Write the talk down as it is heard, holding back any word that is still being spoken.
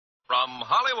From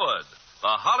Hollywood,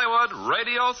 the Hollywood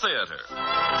Radio Theater.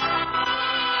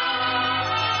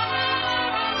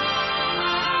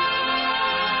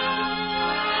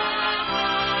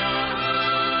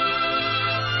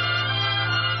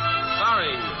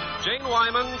 Starring Jane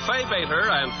Wyman, Fay Bater,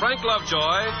 and Frank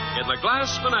Lovejoy in the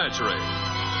Glass Menagerie.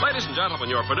 Ladies and gentlemen,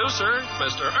 your producer,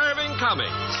 Mr. Irving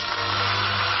Cummings.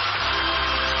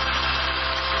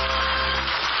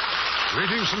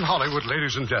 Greetings from Hollywood,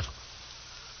 ladies and gentlemen.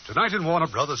 Tonight in Warner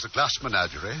Brothers' The Glass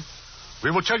Menagerie,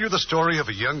 we will tell you the story of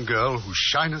a young girl whose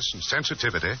shyness and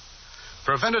sensitivity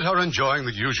prevented her enjoying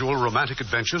the usual romantic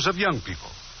adventures of young people,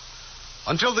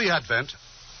 until the advent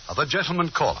of a gentleman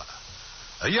caller,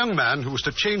 a young man who was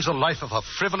to change the life of her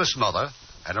frivolous mother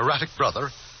and erratic brother,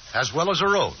 as well as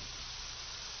her own.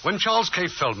 When Charles K.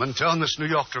 Feldman turned this New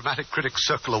York Dramatic Critics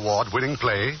Circle Award-winning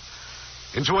play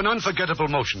into an unforgettable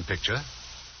motion picture,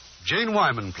 Jane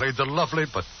Wyman played the lovely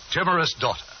but timorous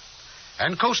daughter.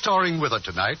 And co-starring with her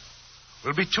tonight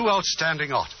will be two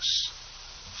outstanding artists,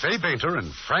 Fay Bater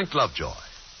and Frank Lovejoy.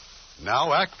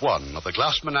 Now, Act One of The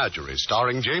Glass Menagerie,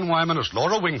 starring Jane Wyman as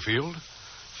Laura Wingfield,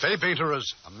 Fay Bater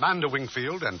as Amanda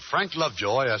Wingfield, and Frank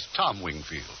Lovejoy as Tom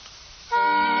Wingfield.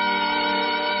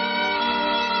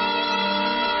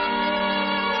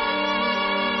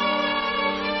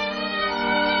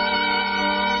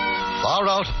 Far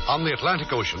out on the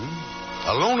Atlantic Ocean,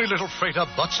 a lonely little freighter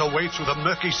butts her way through the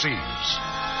murky seas.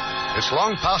 It's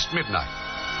long past midnight.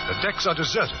 The decks are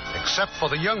deserted, except for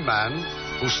the young man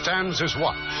who stands his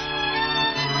watch.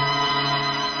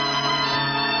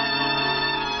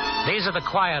 These are the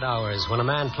quiet hours when a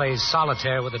man plays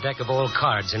solitaire with a deck of old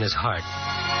cards in his heart.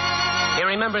 He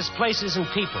remembers places and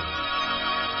people.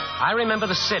 I remember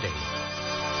the city,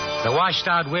 the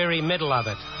washed-out, weary middle of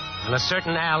it, and a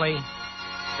certain alley,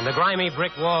 and the grimy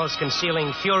brick walls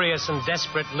concealing furious and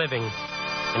desperate living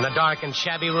in the dark and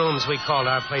shabby rooms we called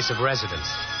our place of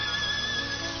residence.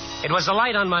 It was the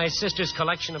light on my sister's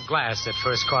collection of glass that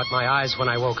first caught my eyes when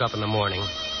I woke up in the morning.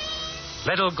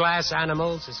 Little glass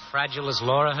animals as fragile as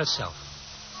Laura herself.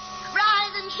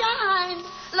 Rise and shine,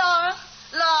 Laura.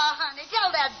 Laura, honey,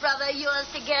 tell that brother of yours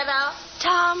to get up.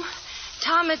 Tom,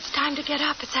 it's time to get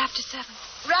up. It's after 7.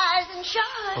 Rise and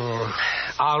shine.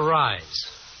 I'll rise,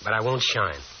 but I won't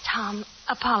shine. Tom,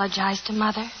 apologize to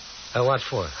Mother. What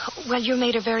for? Well, you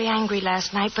made her very angry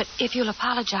last night, but if you'll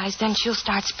apologize, then she'll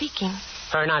start speaking.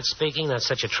 Her not speaking? That's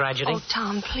such a tragedy? Oh,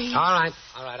 Tom, please. All right.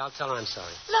 I'll tell her I'm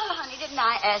sorry. Laura, honey, didn't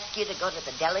I ask you to go to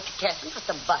the delicatessen for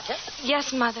some butter?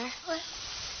 Yes, Mother. Well,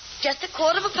 just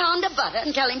 1/4 pound of butter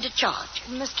and tell him to charge.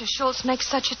 Mr. Schultz makes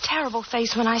such a terrible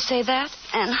face when I say that.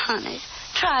 And, honey,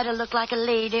 try to look like a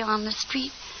lady on the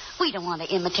street. We don't want to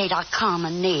imitate our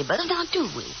common neighbors, now do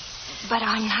we? But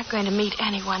I'm not going to meet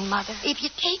anyone, Mother. If you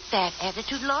take that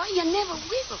attitude, Laura, you never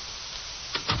will.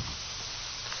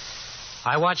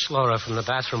 I watched Laura from the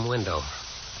bathroom window,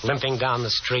 limping down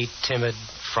the street, timid,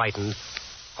 frightened,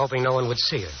 hoping no one would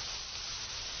see her.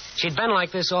 She'd been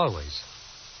like this always.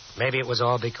 Maybe it was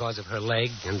all because of her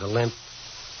leg and the limp.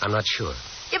 I'm not sure.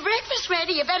 Your breakfast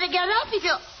ready. You better get up if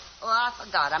you... Oh, I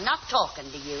forgot. I'm not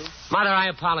talking to you. Mother, I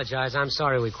apologize. I'm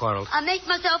sorry we quarreled. I make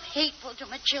myself hateful to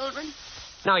my children.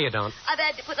 No, you don't. I've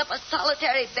had to put up a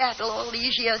solitary battle all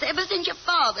these years, ever since your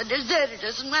father deserted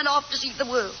us and went off to see the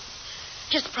world.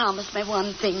 Just promise me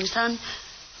one thing, son.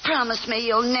 Promise me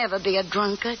you'll never be a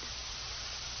drunkard.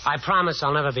 I promise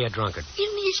I'll never be a drunkard.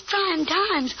 In these trying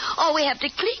times, all we have to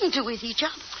cling to is each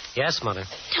other. Yes, Mother.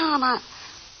 Tom,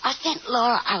 I sent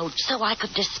Laura out so I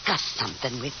could discuss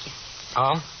something with you.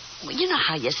 Oh? Well, you know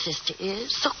how your sister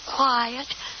is, so quiet.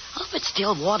 Oh, but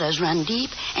still waters run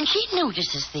deep, and she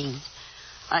notices things.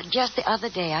 Just the other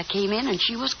day, I came in and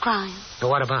she was crying.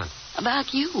 What about?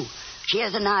 About you. She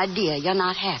has an idea you're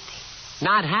not happy.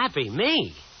 Not happy?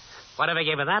 Me? Whatever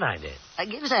gave her that idea?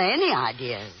 Gives her any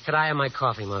idea. Could I have my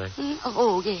coffee, Mother?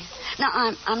 Oh, yes. Now,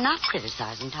 I'm not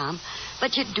criticizing, Tom,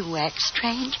 but you do act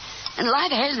strange. And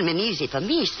life hasn't been easy for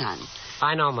me, son.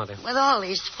 I know, Mother. With all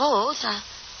his faults,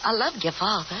 I loved your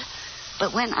father.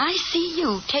 But when I see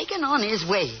you taking on his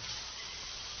ways...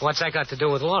 What's that got to do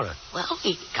with Laura? Well,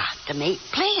 we got to make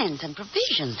plans and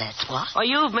provisions, that's what. Oh,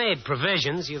 you've made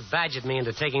provisions. You've badgered me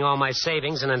into taking all my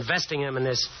savings and investing them in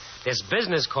this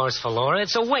business course for Laura.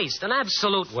 It's a waste, an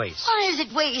absolute waste. Why is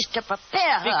it waste to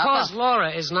prepare her? Because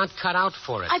Laura is not cut out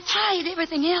for it. I've tried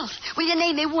everything else. Will you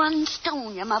name me one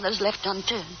stone your mother's left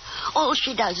unturned? All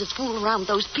she does is fool around with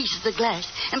those pieces of glass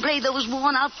and play those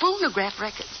worn-out phonograph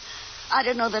records. I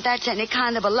don't know that that's any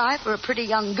kind of a life for a pretty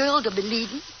young girl to be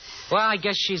leading. Well, I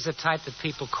guess she's the type that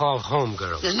people call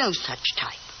homegirls. There's no such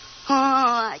type. Oh,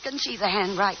 I can see the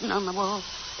handwriting on the wall.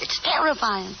 It's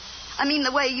terrifying. I mean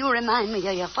the way you remind me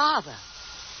of your father.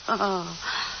 Oh,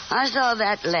 I saw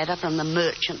that letter from the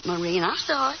Merchant Marine. I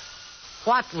saw it.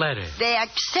 What letter? They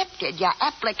accepted your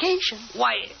application.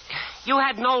 Why, you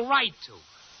had no right to.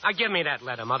 Now, give me that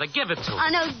letter, Mother. Give it to me. I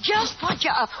know just what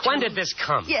you're up to. When did this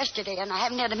come? Yesterday, and I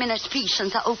haven't had a minute's peace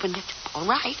since I opened it. All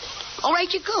right. All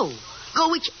right, you go. Go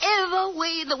whichever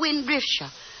way the wind drifts you.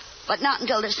 But not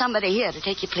until there's somebody here to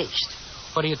take your place.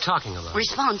 What are you talking about?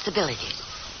 Responsibilities.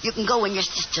 You can go when your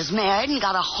sister's married and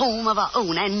got a home of her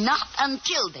own, and not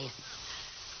until then.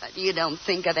 But you don't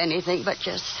think of anything but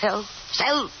yourself.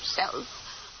 Self.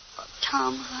 Oh,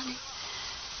 Tom, honey,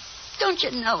 don't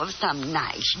you know of some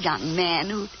nice young man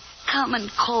who'd come and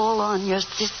call on your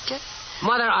sister?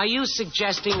 Mother, are you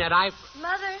suggesting that I...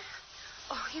 Mother?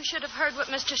 Oh, you should have heard what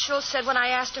Mr. Schultz said when I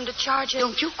asked him to charge us.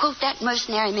 Don't you quote that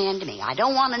mercenary man to me. I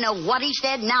don't want to know what he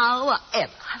said now or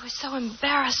ever. I was so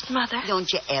embarrassed, Mother.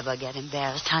 Don't you ever get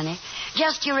embarrassed, honey.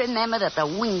 Just you remember that the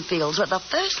Wingfields were the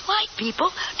first white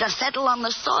people to settle on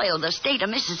the soil of the state of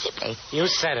Mississippi. You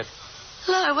said it.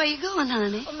 Laura, where you going,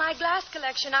 honey? Well, my glass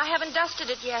collection. I haven't dusted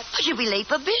it yet. But you'll be late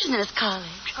for business college.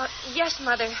 Yes,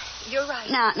 Mother. You're right.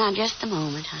 Now, just a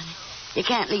moment, honey. You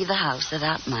can't leave the house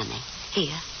without money.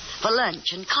 Here, for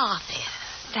lunch and coffee.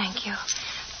 Thank you.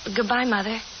 Goodbye,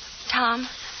 Mother. Tom.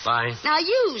 Bye. Now,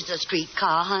 use the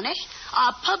streetcar, honey.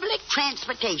 Our public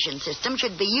transportation system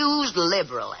should be used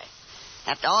liberally.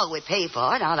 After all, we pay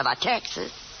for it out of our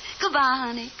taxes. Goodbye,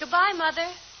 honey. Goodbye, Mother.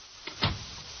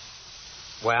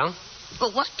 Well?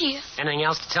 Well, what, dear? Anything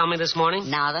else to tell me this morning?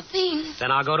 Not a thing.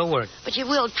 Then I'll go to work. But you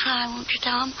will try, won't you,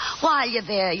 Tom? While you're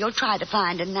there, you'll try to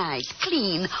find a nice,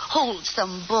 clean,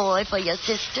 wholesome boy for your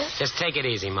sister. Just take it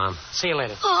easy, Mom. See you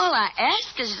later. All I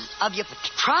ask is of you to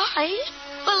try.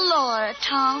 For Laura,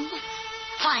 Tom.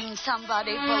 Find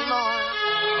somebody for Laura.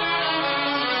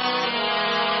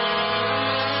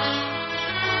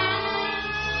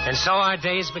 And so our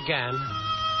days began.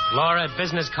 Laura at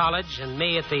business college and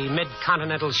me at the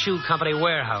Mid-Continental Shoe Company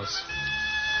warehouse.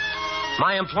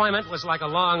 My employment was like a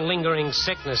long, lingering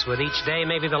sickness with each day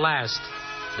maybe the last,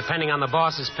 depending on the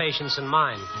boss's patience and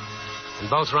mine, and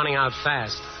both running out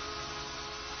fast.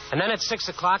 And then at 6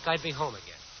 o'clock, I'd be home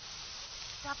again.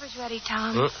 Supper's ready,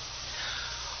 Tom.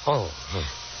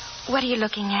 What are you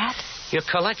looking at? Your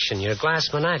collection, your Glass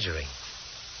Menagerie.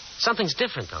 Something's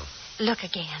different, though. Look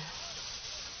again.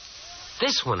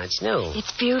 This one, it's new.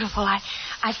 It's beautiful. I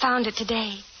found it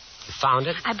today. You found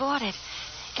it? I bought it.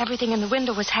 Everything in the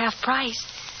window was half price.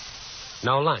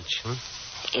 No lunch, hmm?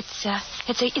 It's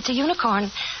a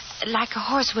unicorn, like a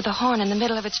horse with a horn in the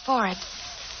middle of its forehead.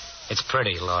 It's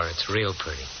pretty, Laura. It's real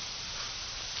pretty.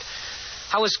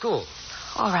 How was school?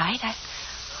 All right,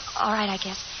 I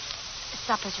guess.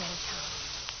 Supper's ready, Tom.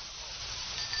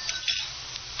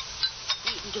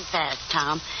 Eating too fast,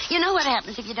 Tom. You know what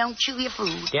happens if you don't chew your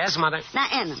food? Yes, Mother? Now,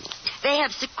 animals, they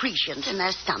have secretions in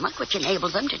their stomach which enable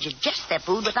them to digest their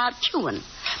food without chewing.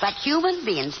 But human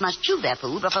beings must chew their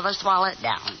food before they swallow it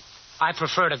down. I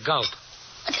prefer to gulp.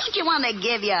 Don't you want to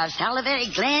give your salivary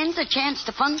glands a chance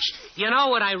to function? You know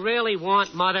what I really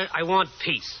want, Mother? I want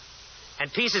peace.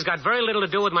 And peace has got very little to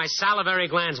do with my salivary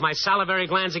glands. My salivary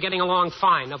glands are getting along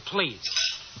fine. Now, please,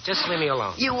 just leave me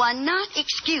alone. You are not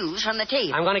excused from the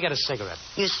table. I'm going to get a cigarette.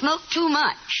 You smoke too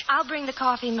much. I'll bring the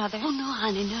coffee, Mother. Oh, no,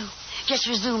 honey, no. Just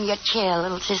resume your chair,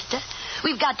 little sister.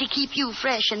 We've got to keep you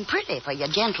fresh and pretty for your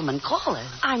gentleman callers.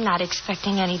 I'm not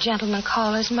expecting any gentleman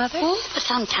callers, Mother. Oh, but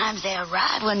sometimes they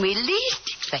arrive when we least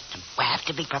expect them. We have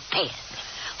to be prepared.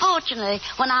 Fortunately,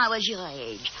 when I was your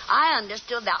age, I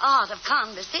understood the art of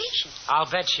conversation. I'll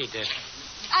bet she did.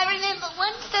 I remember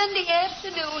one Sunday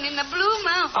afternoon in the Blue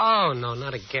Mountains. Oh, no,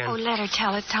 not again. Oh, let her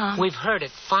tell it, Tom. We've heard it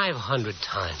 500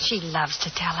 times. She loves to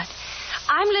tell it.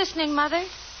 I'm listening, Mother.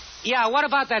 Yeah, what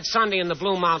about that Sunday in the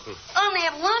Blue Mountain? Only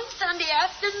one Sunday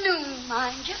afternoon,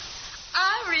 mind you,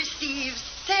 I received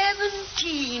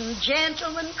 17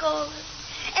 gentlemen callers.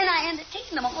 And I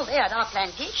entertained them all there at our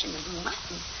plantation in Blue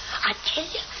Mountain. I tell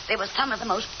you, they were some of the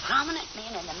most prominent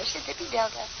men in the Mississippi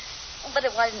Delta. But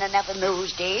it wasn't enough in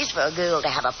those days for a girl to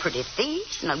have a pretty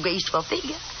face and a graceful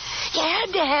figure. You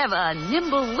had to have a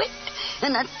nimble wit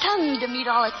and a tongue to meet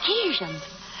all occasions.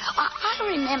 I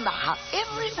remember how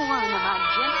every one of my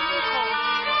gentlemen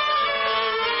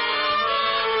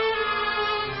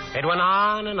called. It went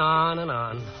on and on and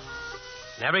on.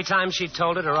 And every time she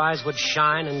told it, her eyes would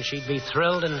shine and she'd be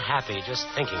thrilled and happy just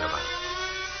thinking about it.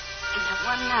 And that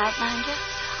one night, mind you,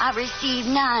 I received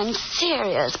 9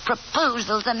 serious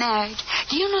proposals of marriage.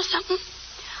 Do you know something?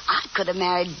 I could have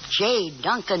married J.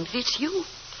 Duncan Fitzhugh.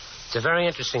 It's a very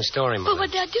interesting story, Mother. But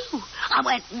what did I do? I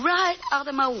went right out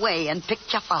of my way and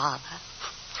picked your father.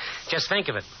 Just think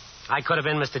of it. I could have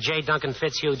been Mr. J. Duncan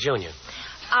Fitzhugh, Jr.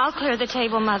 I'll clear the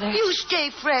table, Mother. You stay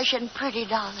fresh and pretty,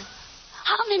 darling.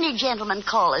 How many gentlemen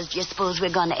callers do you suppose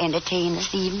we're going to entertain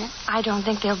this evening? I don't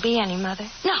think there'll be any, Mother.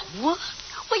 Now, what?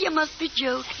 Well, you must be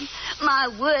joking. My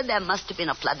word, there must have been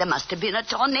a flood. There must have been a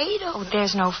tornado. Oh,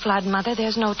 there's no flood, Mother.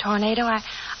 There's no tornado.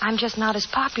 I'm just not as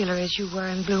popular as you were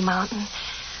in Blue Mountain.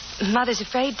 Mother's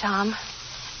afraid, Tom.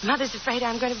 Mother's afraid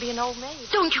I'm going to be an old maid.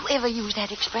 Don't you ever use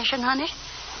that expression, honey.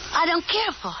 I don't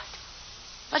care for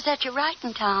it. What's that you're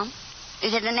writing, Tom?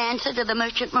 Is it an answer to the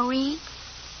Merchant Marine?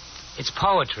 It's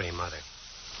poetry, Mother.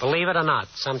 Believe it or not,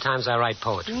 sometimes I write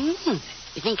poetry.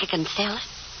 You think you can sell it?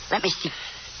 Let me see.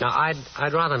 No,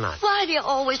 I'd rather not. Why do you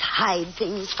always hide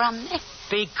things from me?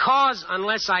 Because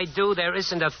unless I do, there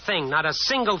isn't a thing, not a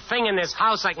single thing in this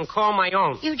house I can call my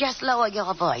own. You just lower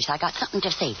your voice. I got something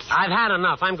to say to you. I've had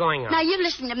enough. I'm going on. Now, you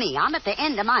listen to me. I'm at the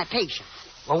end of my patience.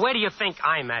 Well, where do you think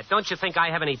I'm at? Don't you think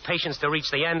I have any patience to reach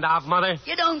the end of, Mother?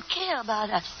 You don't care about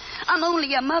us. I'm only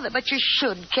your mother, but you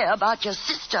should care about your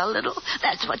sister a little.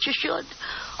 That's what you should.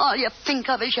 All you think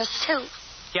of is yourself.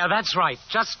 Yeah, that's right.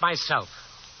 Just myself.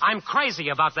 I'm crazy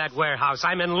about that warehouse.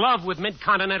 I'm in love with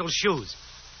mid-continental shoes.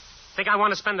 Think I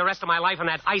want to spend the rest of my life in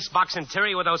that icebox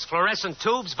interior with those fluorescent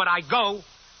tubes, but I go.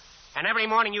 And every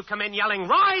morning you come in yelling,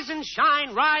 rise and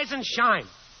shine, rise and shine.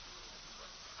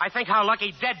 I think how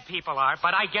lucky dead people are,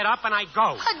 but I get up and I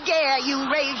go. How dare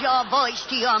you raise your voice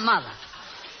to your mother?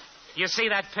 You see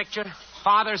that picture?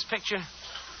 Father's picture?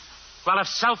 Well, if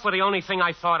self were the only thing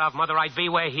I thought of, Mother, I'd be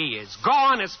where he is.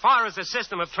 Gone as far as the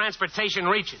system of transportation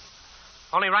reaches.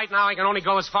 Only right now I can only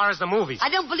go as far as the movies. I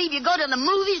don't believe you go to the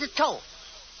movies at all.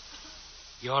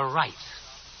 You're right.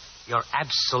 You're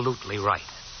absolutely right.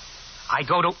 I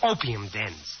go to opium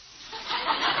dens.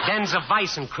 Dens of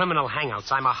vice and criminal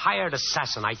hangouts. I'm a hired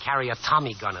assassin. I carry a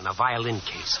Tommy gun and a violin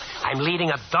case. I'm leading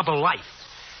a double life.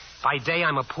 By day,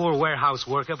 I'm a poor warehouse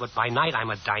worker, but by night, I'm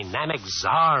a dynamic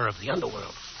czar of the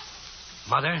underworld.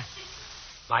 Mother,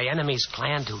 my enemies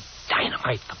plan to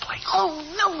dynamite the place. Oh,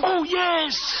 no. Oh,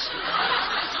 yes.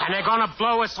 And they're going to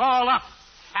blow us all up.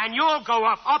 And you'll go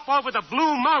up over the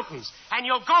Blue Mountains. And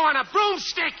you'll go on a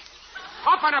broomstick.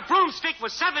 Up on a broomstick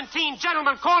with 17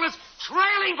 gentlemen callers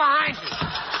trailing behind you.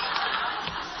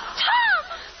 Tom!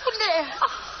 Oh, there.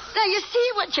 Oh, now, you see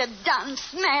what you've done?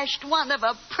 Smashed one of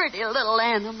our pretty little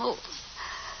animals.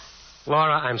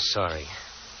 Laura, I'm sorry.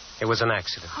 It was an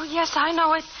accident. Oh, yes, I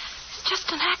know it. It's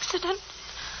just an accident.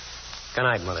 Good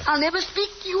night, Mother. I'll never speak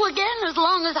to you again as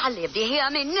long as I live. Do you hear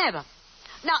me? Never.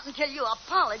 Not until you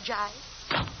apologize.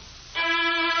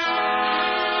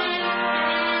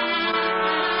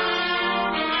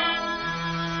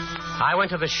 I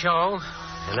went to the show,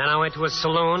 and then I went to a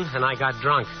saloon, and I got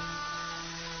drunk.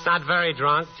 Not very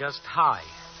drunk, just high.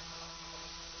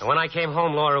 And when I came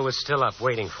home, Laura was still up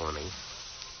waiting for me.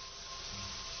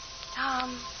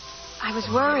 Tom, I was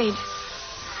worried.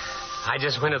 I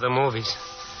just went to the movies.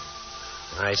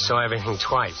 I saw everything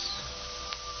twice.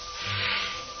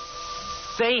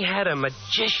 They had a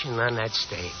magician on that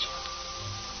stage.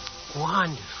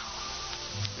 Wonderful.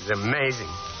 It was amazing.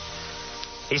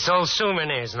 He sold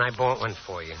souvenirs, and I bought one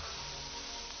for you.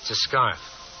 It's a scarf.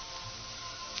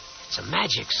 It's a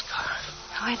magic scarf.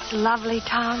 Oh, it's lovely,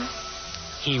 Tom.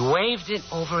 He waved it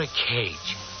over a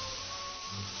cage.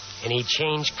 And he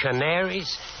changed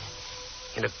canaries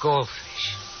into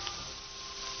goldfish.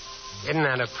 Isn't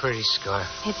that a pretty scarf?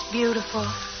 It's beautiful.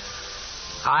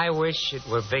 I wish it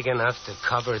were big enough to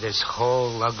cover this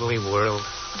whole ugly world.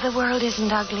 The world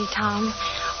isn't ugly, Tom.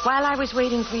 While I was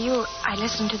waiting for you, I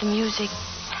listened to the music.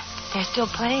 They're still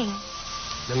playing.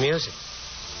 The music?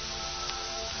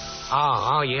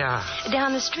 Oh, yeah.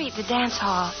 Down the street, the dance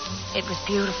hall. It was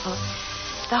beautiful.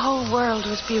 The whole world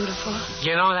was beautiful.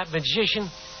 You know that magician?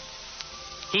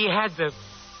 He had the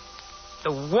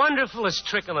wonderfulest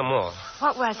trick of them all.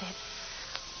 What was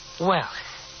it? Well,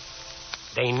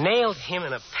 they nailed him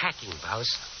in a packing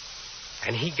house,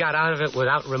 and he got out of it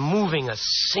without removing a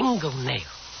single nail.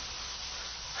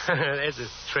 There's a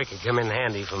trick that come in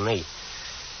handy for me.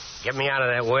 Get me out of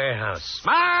that warehouse.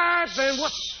 Marvin,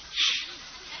 what? Shh.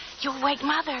 You'll wake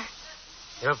Mother.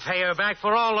 You'll pay her back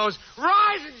for all those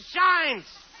rise and shines.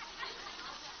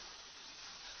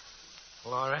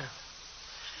 Laura,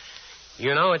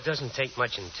 you know it doesn't take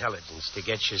much intelligence to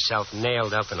get yourself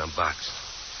nailed up in a box.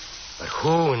 But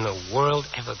who in the world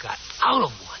ever got out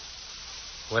of one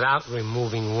without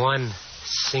removing one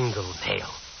single nail?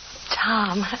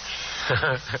 Tom.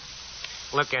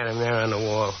 Look at him there on the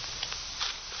wall.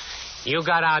 You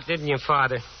got out, didn't you,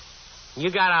 Father?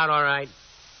 You got out all right.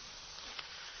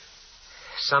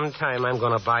 Sometime I'm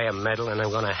going to buy a medal and I'm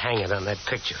going to hang it on that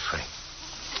picture frame.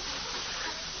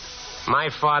 My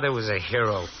father was a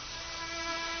hero.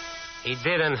 He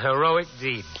did an heroic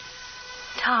deed.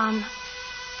 Tom.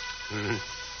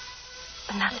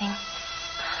 Mm-hmm. Nothing.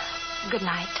 Good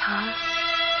night, Tom.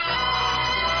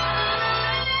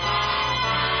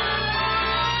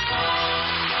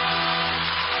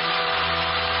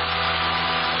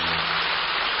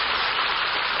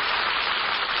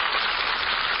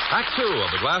 Act 2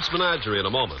 of the Glass Menagerie in a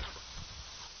moment.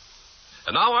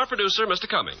 And now our producer, Mr.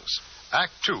 Cummings.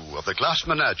 Act 2 of The Glass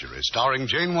Menagerie, starring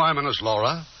Jane Wyman as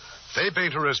Laura, Fay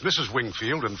Bainter as Mrs.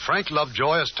 Wingfield, and Frank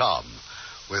Lovejoy as Tom,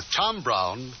 with Tom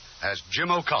Brown as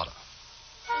Jim O'Connor.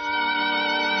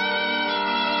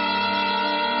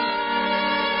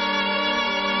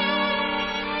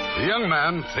 The young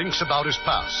man thinks about his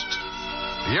past.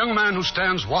 The young man who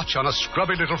stands watch on a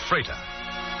scrubby little freighter,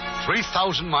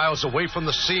 3,000 miles away from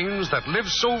the scenes that live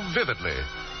so vividly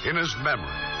in his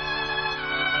memory.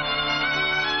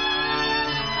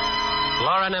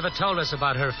 Laura never told us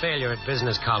about her failure at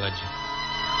business college.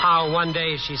 How one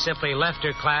day she simply left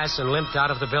her class and limped out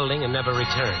of the building and never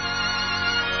returned.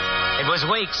 It was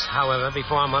weeks, however,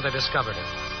 before Mother discovered her.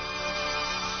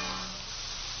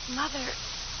 Mother,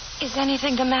 is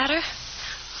anything the matter?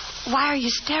 Why are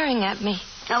you staring at me?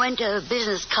 I went to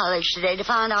business college today to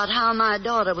find out how my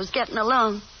daughter was getting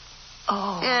along.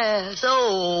 Oh. Yes,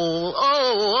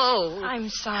 oh. I'm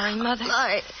sorry, Mother.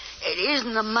 Why, it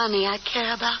isn't the money I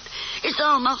care about. It's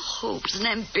all my hopes and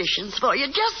ambitions for you.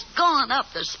 Just gone up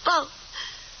the spout.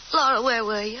 Laura, where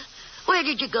were you? Where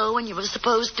did you go when you were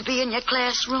supposed to be in your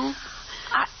classroom?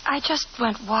 I just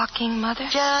went walking, Mother.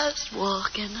 Just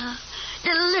walking, huh?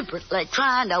 Deliberately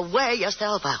trying to wear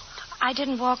yourself out. I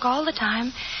didn't walk all the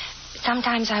time.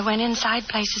 Sometimes I went inside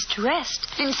places to rest.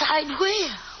 Inside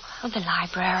where? Oh, the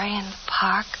library and the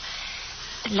park.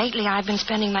 Lately, I've been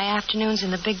spending my afternoons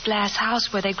in the big glass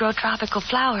house where they grow tropical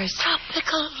flowers.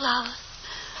 Tropical flowers?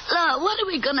 Laura, what are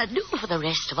we going to do for the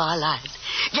rest of our lives?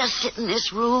 Just sit in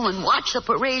this room and watch the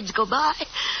parades go by?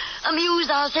 Amuse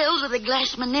ourselves with the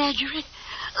Glass Menagerie?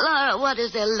 Laura, what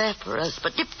is there left for us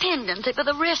but dependency for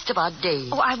the rest of our days?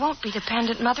 Oh, I won't be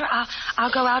dependent, Mother.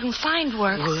 I'll go out and find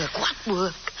work. Work? What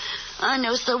work? I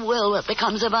know so well what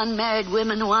becomes of unmarried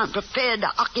women who aren't prepared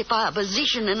to occupy a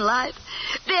position in life.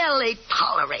 Barely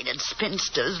tolerated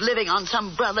spinsters living on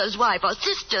some brother's wife or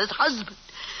sister's husband.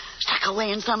 Stuck away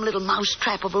in some little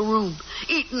mousetrap of a room,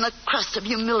 eating the crust of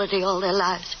humility all their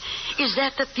lives. Is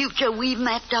that the future we've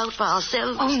mapped out for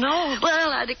ourselves? Oh, no.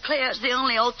 Well, I declare it's the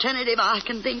only alternative I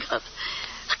can think of.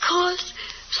 Of course,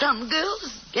 some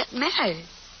girls get married.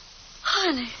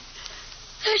 Honey,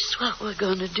 that's what we're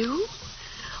going to do.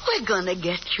 We're going to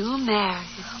get you married.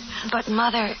 But,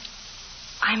 Mother,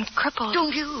 I'm crippled.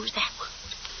 Don't use that word.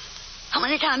 How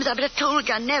many times I've told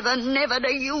you never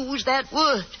to use that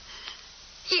word?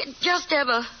 You just have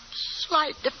a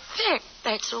slight defect,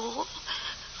 that's all.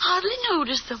 Hardly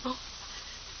noticeable.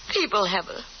 People have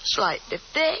a slight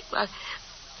defect, but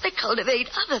they cultivate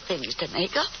other things to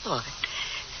make up for it.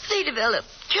 They develop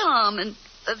charm and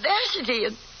vivacity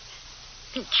and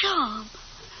charm.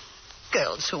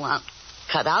 Girls who aren't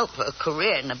cut out for a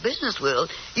career in the business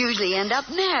world usually end up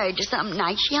married to some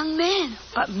nice young man.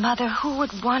 But, Mother, who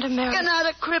would want to marry... You're not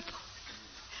a cripple.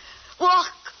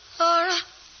 Walk, Laura.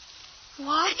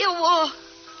 Why you walk?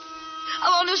 I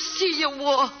want to see you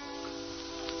walk.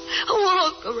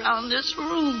 Walk around this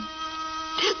room.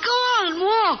 Go on,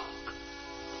 walk.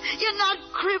 You're not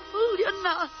crippled. You're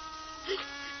not.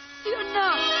 You're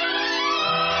not.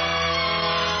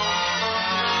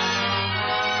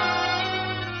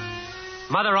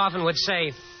 Mother often would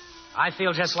say, I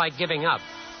feel just like giving up.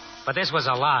 But this was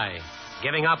a lie.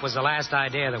 Giving up was the last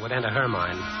idea that would enter her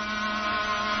mind.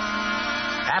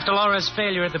 After Laura's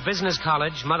failure at the business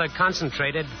college, Mother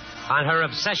concentrated on her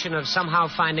obsession of somehow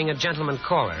finding a gentleman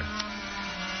caller.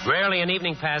 Rarely an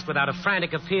evening passed without a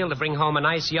frantic appeal to bring home a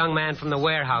nice young man from the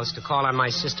warehouse to call on my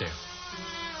sister.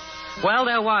 Well,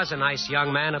 there was a nice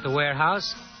young man at the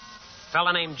warehouse, a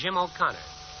fella named Jim O'Connor.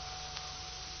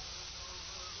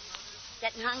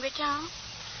 Getting hungry, Tom?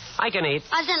 I can eat.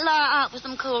 I sent Laura out for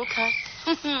some cold cuts.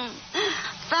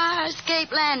 Fire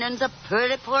escape landing's a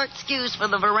pretty poor excuse for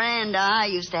the veranda I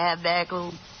used to have back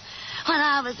home. When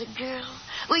I was a girl,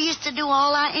 we used to do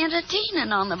all our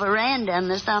entertaining on the veranda in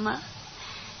the summer.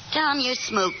 Tom, you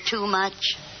smoke too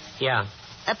much. Yeah.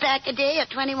 A pack a day or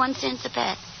 21 cents a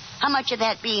pack. How much would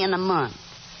that be in a month?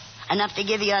 Enough to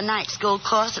give you a night school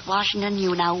course at Washington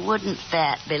U. Now, wouldn't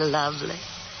that be lovely?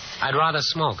 I'd rather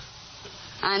smoke.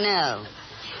 I know.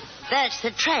 That's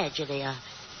the tragedy of it.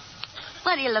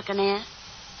 What are you looking at?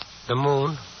 The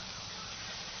moon.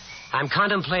 I'm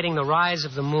contemplating the rise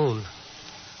of the moon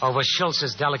over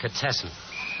Schultz's delicatessen.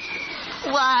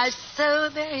 Why, so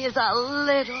there is a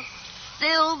little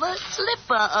silver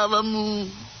slipper of a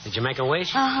moon. Did you make a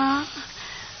wish? Uh-huh.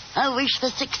 I wish for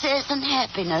success and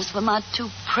happiness for my two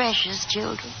precious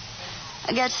children.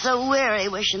 I get so weary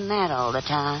wishing that all the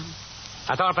time.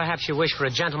 I thought perhaps you wished for a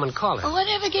gentleman caller. Well,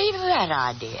 whatever gave you that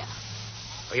idea?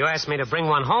 Well, you asked me to bring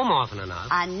one home often enough.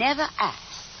 I never asked.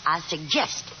 I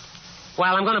suggested.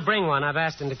 Well, I'm going to bring one. I've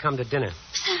asked him to come to dinner.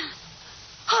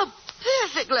 Oh,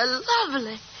 perfectly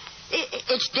lovely.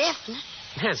 It's definite.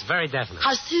 Yes, very definite.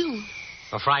 How soon?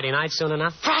 Well, Friday night soon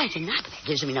enough? Friday night? That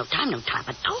gives me no time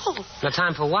at all. No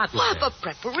time for what, Why, Mother? for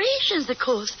preparations, of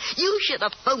course. You should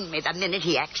have phoned me the minute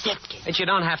he accepted. But you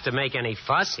don't have to make any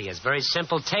fuss. He has very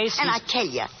simple tastes. And I tell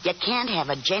you can't have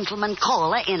a gentleman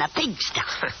caller in a pigsty.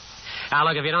 Now,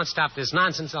 look, if you don't stop this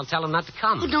nonsense, I'll tell him not to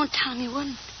come. Oh, don't tell me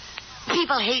one.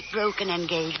 People hate broken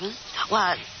engagements.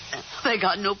 Why, they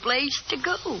got no place to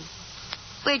go.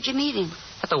 Where'd you meet him?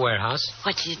 At the warehouse.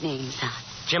 What's his name, son?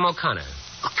 Jim O'Connor.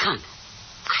 O'Connor.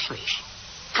 Irish.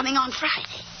 Coming on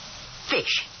Friday.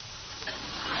 Fish.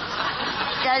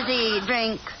 Does he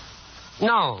drink?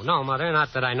 No, Mother,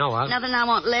 not that I know of. Nothing I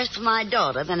want less for my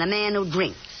daughter than a man who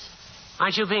drinks.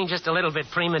 Aren't you being just a little bit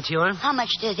premature? How much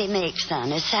does he make,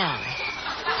 son, his salary?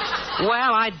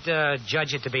 Well, I'd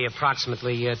judge it to be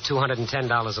approximately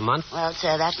 $210 a month. Well,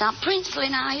 sir, that's not princely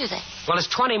now, is it? Well, it's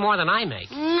 20 more than I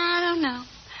make. I don't know.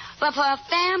 But for a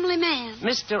family man...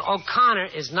 Mr. O'Connor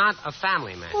is not a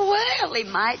family man. Well, he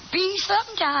might be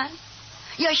sometime.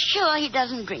 You're sure he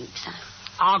doesn't drink, son?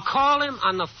 I'll call him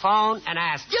on the phone and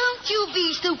ask. Don't you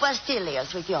be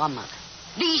supercilious with your mother.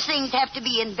 These things have to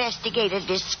be investigated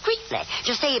discreetly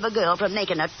to save a girl from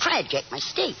making a tragic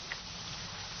mistake.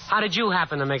 How did you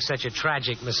happen to make such a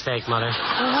tragic mistake, Mother?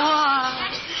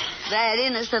 Why, that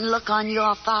innocent look on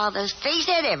your father's face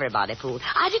had everybody fooled.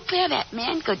 I declare that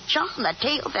man could charm the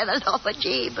tail feathers off a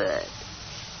jaybird.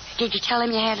 Did you tell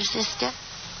him you had a sister?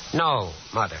 No,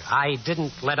 Mother. I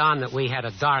didn't let on that we had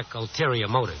a dark, ulterior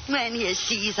motive. When he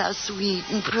sees how sweet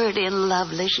and pretty and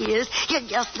lovely she is, he'll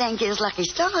just thank his lucky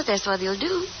stars. That's what he'll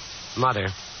do. Mother,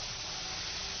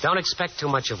 don't expect too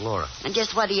much of Laura. And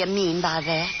just what do you mean by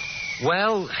that?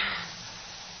 Well,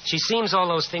 she seems all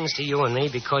those things to you and me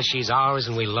because she's ours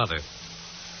and we love her.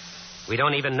 We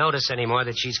don't even notice anymore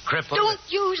that she's crippled. Don't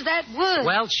use that word.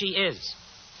 Well, she is.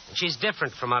 And she's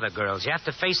different from other girls. You have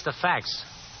to face the facts.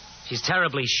 She's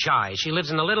terribly shy. She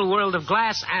lives in a little world of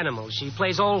glass animals. She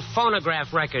plays old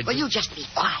phonograph records. Well, you just be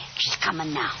quiet. She's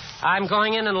coming now. I'm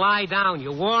going in and lie down.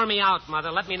 You wore me out,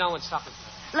 Mother. Let me know when supper's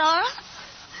ready. Laura?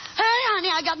 Hey, honey,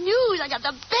 I got news. I got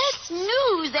the best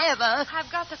news ever.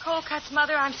 I've got the cold cuts,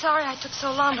 Mother. I'm sorry I took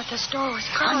so long, but the store was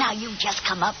Oh, closed. now you just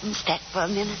come up and step for a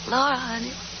minute. Laura,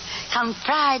 honey, come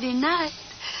Friday night,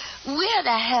 we're to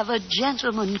have a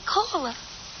gentleman caller.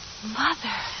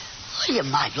 Mother. Well, you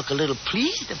might look a little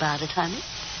pleased about it, honey.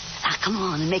 Now, come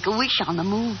on and make a wish on the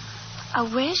moon. A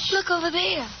wish? Look over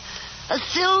there. A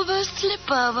silver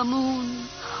slipper of a moon.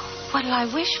 What'll I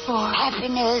wish for?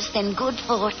 Happiness and good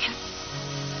fortune.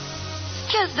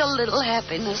 Just a little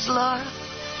happiness, Laura.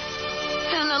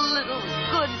 And a little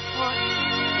good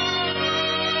fortune.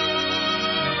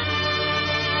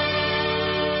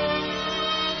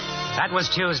 That was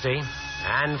Tuesday.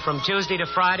 And from Tuesday to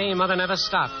Friday, Mother never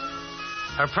stopped.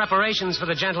 Her preparations for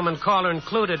the gentleman caller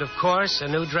included, of course, a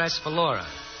new dress for Laura.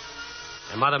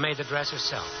 And Mother made the dress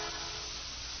herself.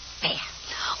 There.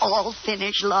 All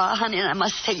finished, Laura, honey, and I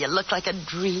must say you look like a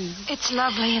dream. It's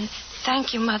lovely, and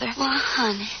thank you, Mother. Well,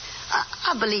 honey,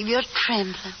 I believe you're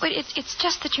trembling. But it's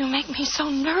just that you make me so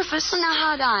nervous. Now,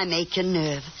 how'd I make you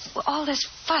nervous? Well, all this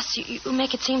fuss, you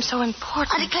make it seem so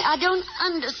important. I declare, I don't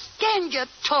understand you at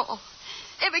all.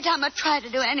 Every time I try to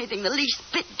do anything the least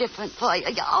bit different for you,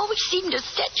 you always seem to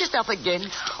set yourself against.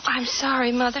 Oh, I'm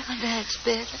sorry, Mother. Oh, that's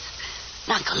better.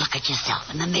 Now go look at yourself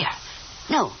in the mirror.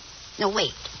 No,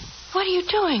 wait. What are you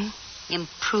doing?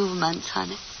 Improvements,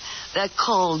 honey. They're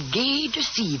called gay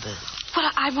deceivers. Well,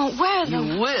 I won't wear them.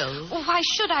 You will? Well, why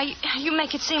should I? You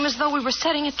make it seem as though we were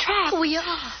setting a trap. We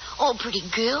are. All pretty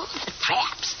girls are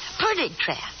traps. Pretty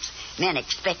traps. Men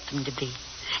expect them to be.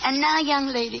 And now, young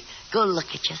lady, go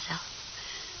look at yourself.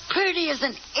 Pretty as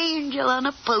an angel on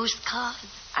a postcard.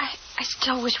 I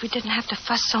still wish we didn't have to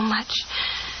fuss so much.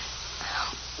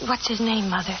 What's his name,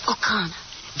 Mother? O'Connor.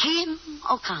 Jim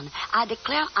O'Connor. I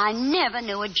declare I never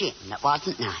knew a Jim that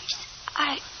wasn't nice.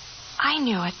 I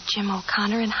knew a Jim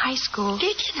O'Connor in high school.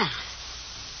 Did you now?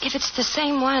 If it's the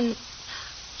same one,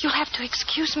 you'll have to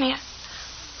excuse me.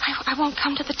 I won't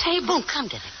come to the table. Won't come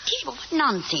to the table? What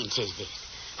nonsense is this?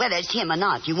 Whether it's him or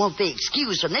not, you won't be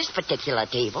excused from this particular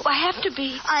table. I have to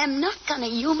be. I am not going to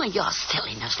humor your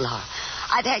silliness, Laura.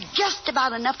 I've had just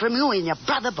about enough from you and your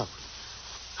brother both.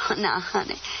 Now,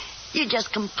 honey, you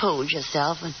just compose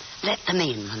yourself and let them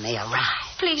in when they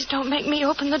arrive. Please don't make me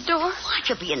open the door. Why,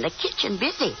 you'll be in the kitchen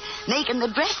busy making the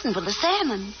dressing for the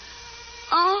salmon.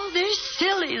 All this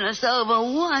silliness over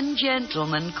one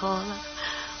gentleman caller.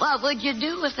 What would you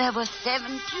do if there were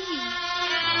 17?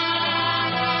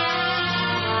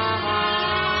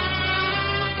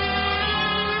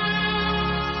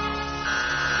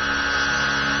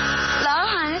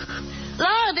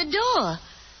 Laura, the door.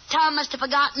 Tom must have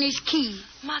forgotten his key.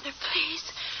 Mother, please.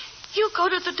 You go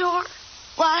to the door.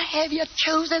 Why have you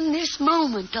chosen this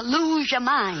moment to lose your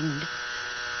mind?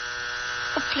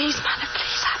 Oh, please, Mother,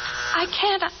 please. I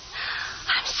can't.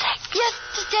 I'm sick. Just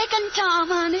a second, Tom,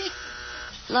 honey.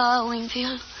 Laura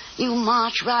Wingfield, you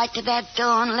march right to that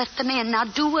door and let them in. Now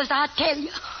do as I tell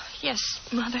you. Yes,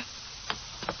 Mother.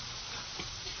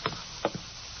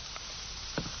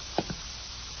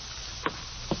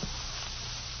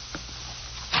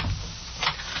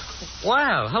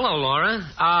 Well, hello, Laura.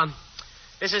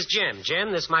 This is Jim.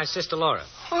 Jim, this is my sister, Laura.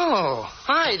 Oh,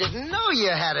 I didn't know you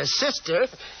had a sister.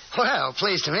 Well,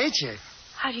 pleased to meet you.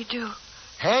 How do you do?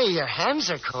 Hey, your hands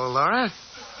are cold, Laura.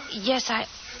 Yes,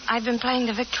 I've been playing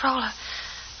the Victrola.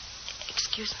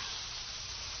 Excuse me.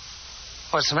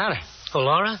 What's the matter? Oh,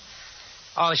 Laura?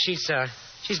 Oh, she's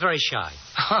very shy.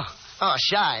 Oh,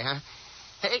 shy, huh?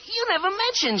 Hey, you never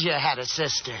mentioned you had a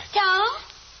sister. Tom?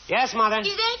 Yes, Mother?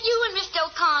 Is that you and Mr.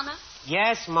 O'Connor?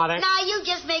 Yes, Mother. Now, you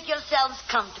just make yourselves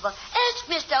comfortable. Ask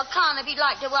Mr. O'Connor if he'd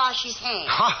like to wash his hands.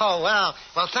 Oh, well,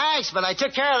 thanks, but I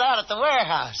took care of that at the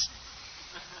warehouse.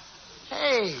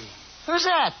 Hey, who's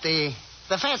that? The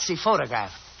fancy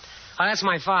photograph. Oh, that's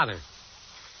my father.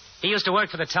 He used to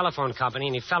work for the telephone company,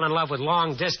 and he fell in love with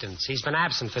long distance. He's been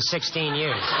absent for 16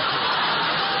 years.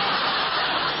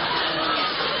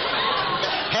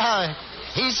 Yeah,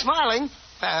 he's smiling.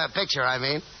 Picture, I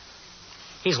mean.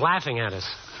 He's laughing at us.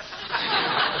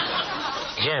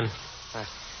 Jim,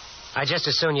 I just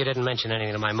as soon you didn't mention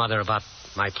anything to my mother about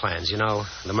my plans. You know,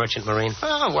 the Merchant Marine.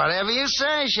 Oh, whatever you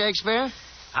say, Shakespeare.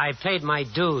 I paid my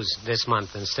dues this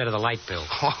month instead of the light bill.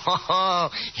 Oh,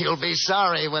 you'll be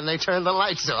sorry when they turn the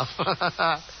lights off.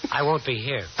 I won't be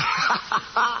here.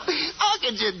 How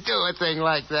could you do a thing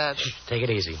like that? Take it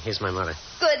easy. Here's my mother.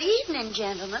 Good evening,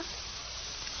 gentlemen.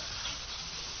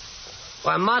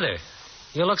 Why, Mother,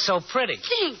 you look so pretty.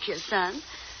 Thank you, son.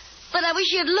 But I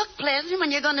wish you'd look pleasant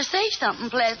when you're going to say something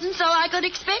pleasant so I could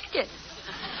expect it.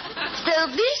 So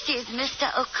this is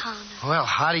Mr. O'Connor. Well,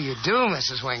 how do you do,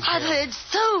 Mrs. Wingfield? I've heard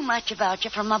so much about you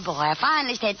from my boy. I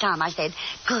finally said, Tom, I said,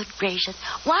 good gracious,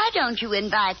 why don't you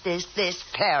invite this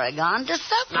paragon to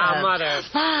supper? Now, Mother.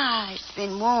 Ah, it's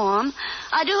been warm.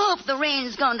 I do hope the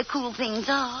rain's going to cool things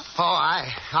off. Oh,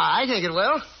 I think it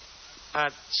will.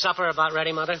 Supper about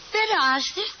ready, Mother? Then our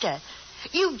sister.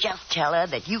 You just tell her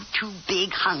that you two big,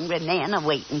 hungry men are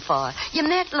waiting for her. You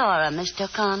met Laura, Mr.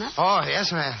 O'Connor. Oh,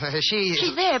 yes, ma'am.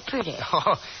 She's very pretty.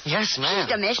 Oh, yes, ma'am.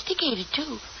 She's domesticated,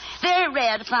 too. Very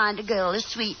rare to find a girl as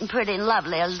sweet and pretty and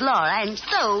lovely as Laura, and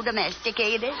so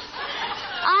domesticated.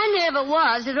 I never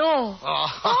was at all.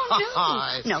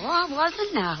 Oh, no. No, I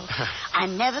wasn't now. I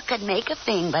never could make a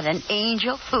thing but an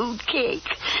angel food cake.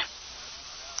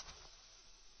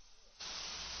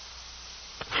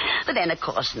 But then, of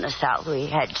course, in the South, we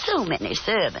had so many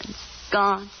servants.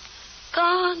 Gone.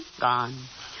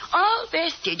 All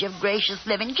vestige of gracious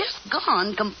living just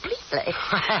gone completely.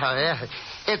 Well, yeah.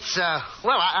 It's,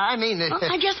 I mean...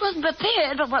 I just wasn't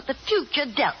prepared for what the future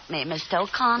dealt me, Mr.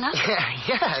 O'Connor.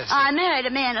 Yes. I married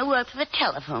a man who worked for the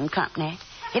telephone company.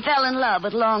 He fell in love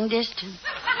with long distance.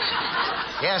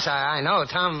 Yes, I know.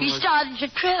 Tom He started to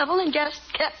travel and just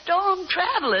kept on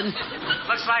traveling.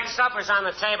 Looks like supper's on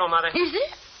the table, Mother. Is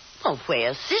it? Oh,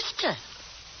 where's sister?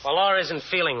 Well, Laura isn't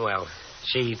feeling well.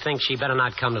 She thinks she better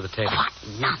not come to the table. What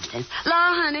nonsense.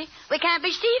 Laura, honey, we can't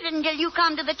be seated until you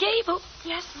come to the table.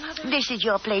 Yes, Mother. This is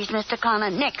your place, Mr.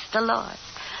 Connor, next to Laura's.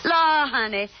 Laura,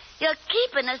 honey, you're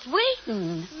keeping us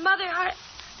waiting. Mother,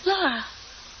 Laura,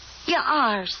 your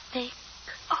arm's thick.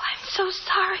 Oh, I'm so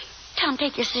sorry. Tom,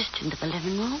 take your sister into the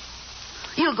living room.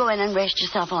 You go in and rest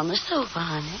yourself on the sofa,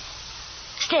 honey.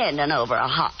 Standing over a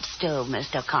hot stove,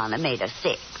 Mr. Connor, made her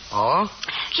sick. Oh?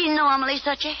 She's normally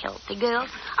such a healthy girl.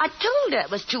 I told her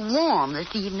it was too warm this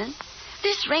evening.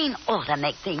 This rain ought to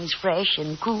make things fresh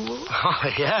and cool. Oh,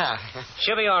 yeah.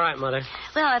 She'll be all right, Mother.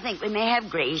 Well, I think we may have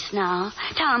grace now.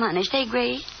 Tom, honey, say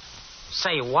grace.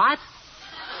 Say what?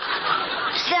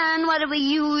 Son, what do we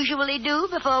usually do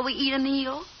before we eat a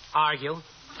meal? Argue.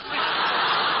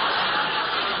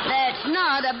 That's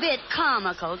not a bit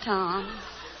comical, Tom.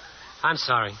 I'm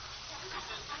sorry.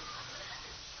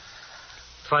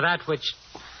 For that which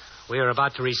we are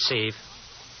about to receive,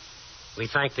 we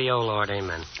thank thee, O Lord.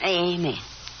 Amen. Amen.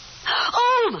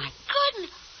 Oh, my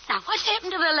goodness. Now, what's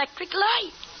happened to the electric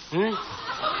light?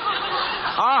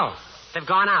 Oh, they've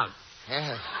gone out.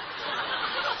 Yeah.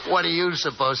 What do you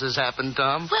suppose has happened,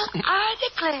 Tom? Well, I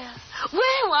declare.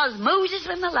 Where was Moses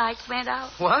when the lights went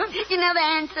out? What? You know the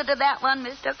answer to that one,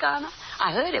 Mr. O'Connor?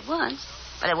 I heard it once,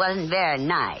 but it wasn't very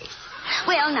nice.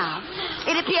 Well, now,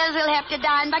 it appears we'll have to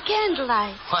dine by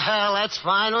candlelight. Well, that's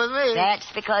fine with me.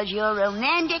 That's because you're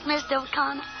romantic, Mr.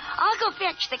 O'Connor. I'll go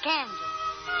fetch the candle.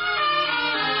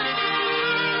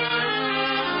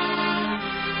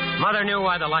 Mother knew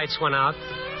why the lights went out,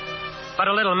 but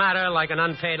a little matter like an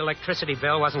unpaid electricity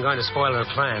bill wasn't going to spoil her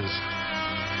plans.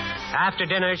 After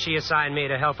dinner, she assigned me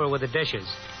to help her with the dishes.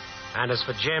 And as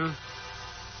for Jim...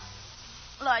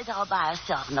 Lloyd's all by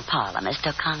herself in the parlor,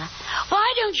 Mr. O'Connor.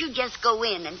 Why don't you just go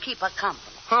in and keep her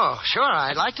company? Oh, sure,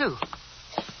 I'd like to.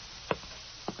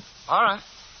 All right.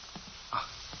 Oh,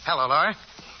 hello, Laura.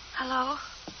 Hello?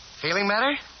 Feeling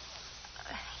better?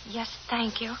 Yes,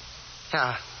 thank you.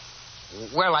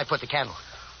 Where'll I put the candle?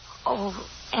 Oh,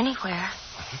 anywhere.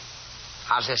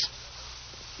 How's this?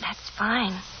 That's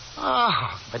fine.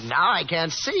 Oh, but now I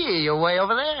can't see you. You're way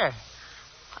over there.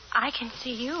 I can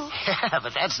see you. Yeah,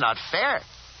 but that's not fair.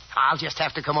 I'll just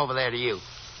have to come over there to you.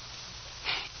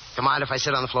 You mind if I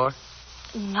sit on the floor?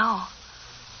 No.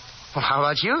 Well, how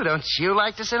about you? Don't you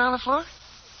like to sit on the floor?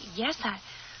 Yes,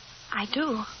 I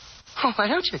do. Oh, why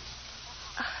don't you?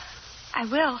 I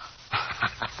will.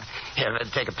 Here,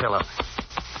 take a pillow.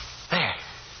 There.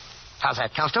 How's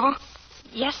that? Comfortable?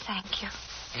 Yes, thank you.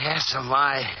 Yes, am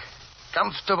I.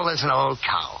 Comfortable as an old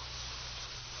cow.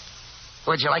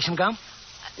 Would you like some gum?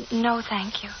 No,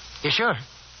 thank you. You sure?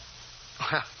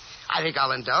 Well, I think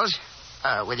I'll indulge.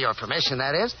 With your permission,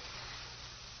 that is.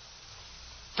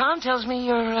 Tom tells me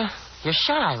you're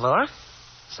shy, Laura.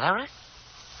 Is that right?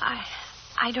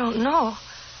 I don't know.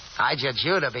 I judge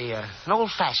you to be an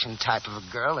old-fashioned type of a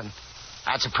girl, and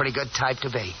that's a pretty good type to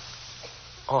be.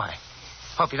 Oh, I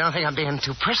hope you don't think I'm being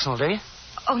too personal, do you?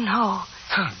 Oh, no.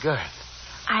 Oh, good.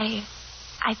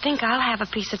 I think I'll have a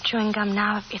piece of chewing gum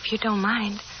now, if you don't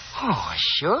mind. Oh,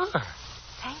 sure.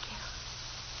 Thank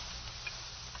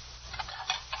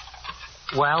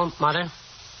you. Well, Mother,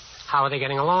 how are they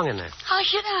getting along in there? How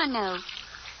should I know?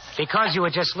 Because you were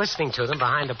just listening to them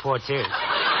behind the portiere.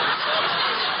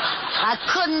 I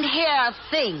couldn't hear a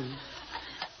thing.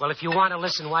 Well, if you want to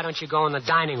listen, why don't you go in the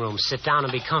dining room, sit down,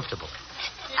 and be comfortable?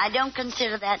 I don't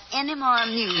consider that any more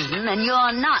amusing than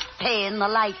you're not paying the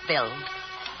light bill.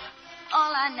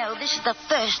 All I know, this is the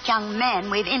first young man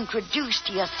we've introduced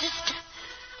to your sister.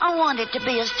 I want it to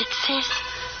be a success.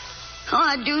 Oh,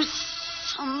 I do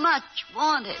so much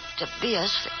want it to be a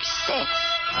success.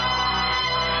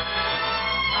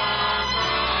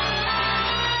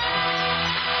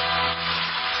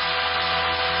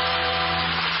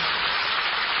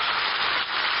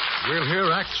 We'll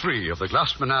hear Act 3 of the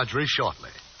Glass Menagerie shortly.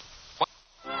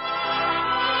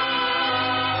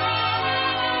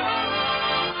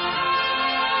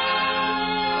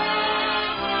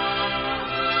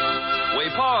 We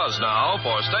pause now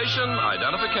for station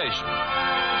identification.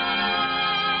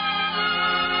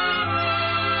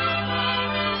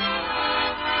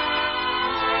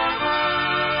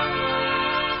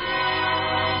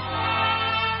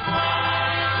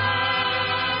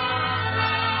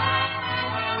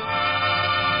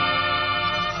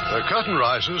 The curtain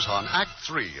rises on Act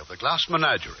 3 of the Glass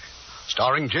Menagerie,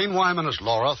 starring Jane Wyman as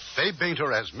Laura, Fay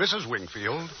Bainter as Mrs.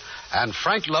 Wingfield, and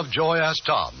Frank Lovejoy as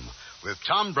Tom, with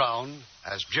Tom Brown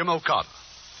as Jim O'Connor.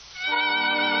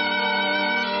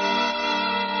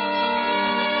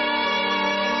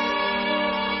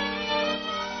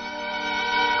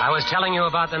 I was telling you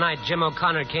about the night Jim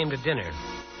O'Connor came to dinner.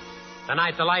 The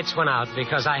night the lights went out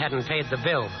because I hadn't paid the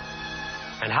bill.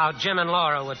 And how Jim and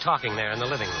Laura were talking there in the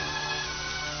living room.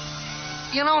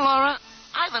 You know, Laura,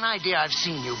 I've an idea I've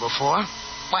seen you before.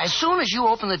 Why, as soon as you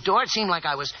opened the door, it seemed like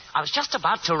I was just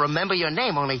about to remember your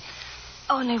name, only...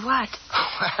 Only what?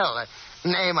 Well, the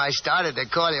name I started to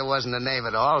call you wasn't a name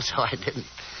at all, so I didn't.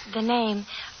 The name,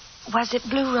 was it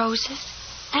Blue Roses?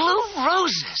 Blue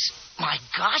Roses? My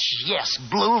gosh, yes,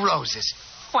 Blue Roses.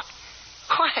 Why,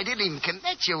 I didn't even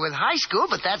connect you with high school,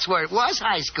 but that's where it was,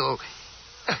 high school.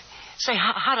 Say,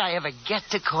 how'd I ever get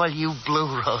to call you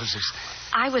Blue Roses?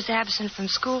 I was absent from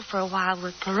school for a while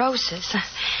with paralysis.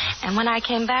 And when I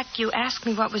came back, you asked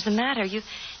me what was the matter. You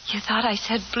thought I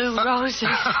said Blue Roses.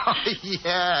 Oh,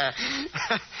 yeah.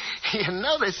 You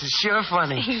know, this is sure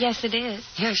funny. Yes, it is.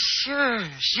 Yeah, sure.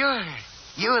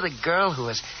 You were the girl who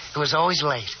was always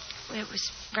late. It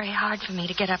was very hard for me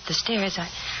to get up the stairs.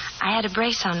 I had a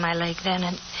brace on my leg then,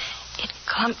 and it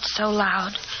clumped so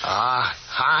loud.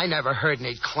 I never heard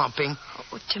any clumping.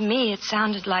 Oh, to me, it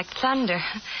sounded like thunder.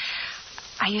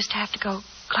 I used to have to go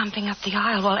clumping up the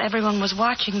aisle while everyone was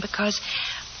watching because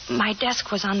my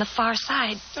desk was on the far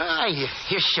side.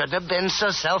 You shouldn't have been so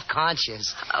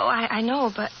self-conscious. Oh, I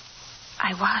know, but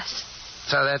I was.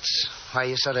 So that's why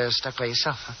you sort of stuck by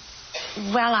yourself, huh?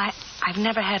 Well, I've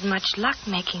never had much luck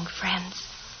making friends.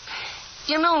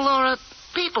 You know, Laura,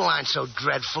 people aren't so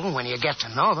dreadful when you get to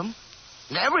know them.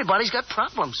 Everybody's got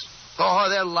problems. Oh,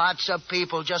 there are lots of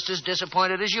people just as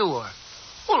disappointed as you are.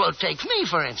 Well, take me,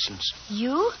 for instance.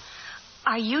 You?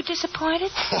 Are you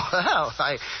disappointed? Well,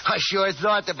 I sure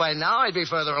thought that by now I'd be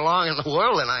further along in the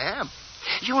world than I am.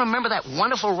 Do you remember that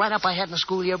wonderful write-up I had in the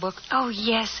school yearbook? Oh,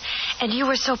 yes. And you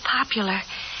were so popular.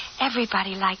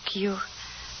 Everybody liked you.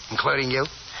 Including you?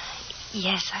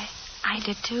 Yes, I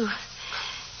did, too.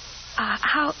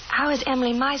 How is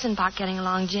Emily Meisenbach getting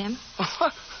along, Jim?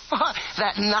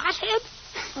 That knothead?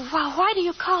 Well, why do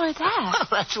you call her that? Well,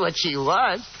 that's what she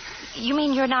was. You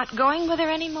mean you're not going with her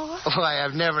anymore? Why,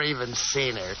 I've never even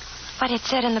seen her. But it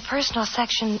said in the personal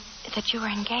section that you were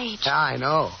engaged. I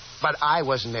know. But I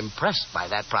wasn't impressed by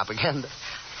that propaganda.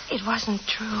 It wasn't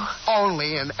true.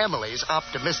 Only in Emily's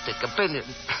optimistic opinion.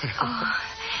 Oh,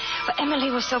 but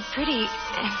Emily was so pretty,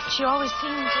 and she always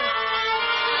seemed to...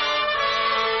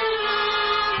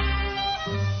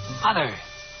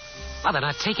 Mother,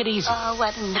 now take it easy. Oh,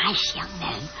 what a nice young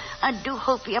man. I do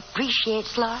hope he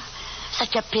appreciates Laura.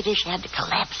 Such a pity she had to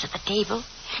collapse at the table.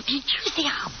 Did you see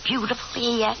how beautifully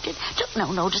he acted? Took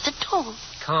no notice at all.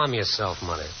 Calm yourself,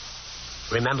 Mother.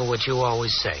 Remember what you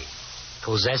always say.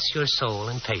 Possess your soul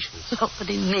in patience. Lord,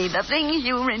 in me, the things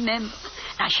you remember.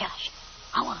 Now, shush.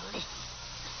 I want to listen.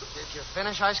 Did you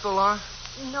finish high school, Laura?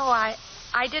 No, I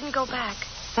didn't go back.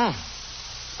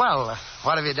 Well,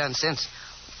 what have you done since?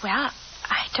 Well,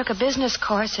 I took a business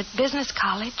course at business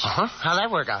college. Uh-huh. How'd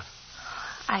that work out?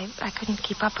 I couldn't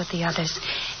keep up with the others,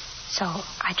 so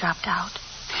I dropped out.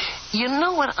 You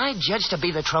know what I judge to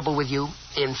be the trouble with you?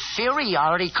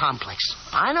 Inferiority complex.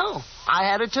 I know. I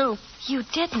had it, too. You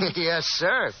didn't? Yes,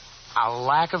 sir. A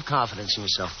lack of confidence in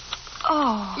yourself.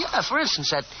 Oh. Yeah, for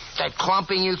instance, that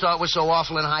clumping you thought was so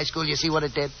awful in high school, you see what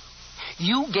it did?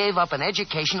 You gave up an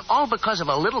education all because of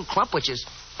a little clump which is,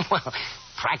 well,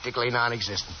 practically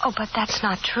non-existent. Oh, but that's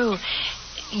not true.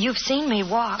 You've seen me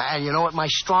walk. And you know what my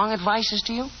strong advice is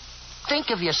to you?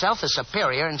 Think of yourself as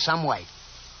superior in some way.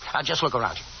 Now, just look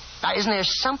around you. Now, isn't there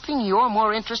something you're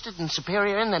more interested in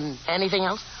superior in than anything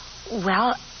else?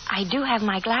 Well, I do have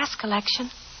my glass collection.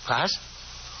 Glass?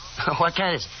 What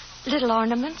kind is it? Little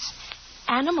ornaments.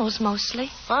 Animals, mostly.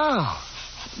 Oh.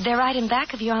 They're right in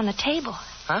back of you on the table.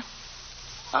 Huh?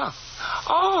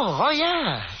 Oh,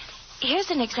 yeah. Here's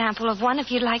an example of one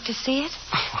if you'd like to see it.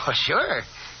 Oh, sure.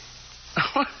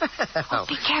 Oh,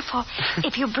 be careful.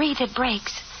 If you breathe, it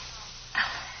breaks.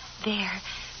 There.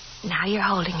 Now you're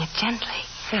holding it gently.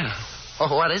 Yeah.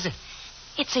 Oh, what is it?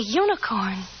 It's a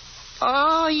unicorn.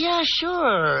 Oh, yeah,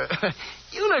 sure.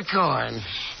 Unicorn.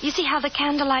 You see how the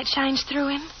candlelight shines through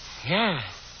him? Yeah.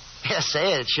 Yes,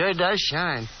 say it sure does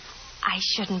shine. I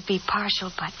shouldn't be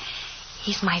partial, but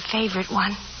he's my favorite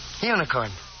one.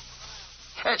 Unicorn.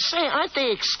 Say, aren't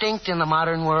they extinct in the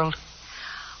modern world?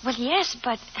 Well, yes,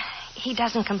 but he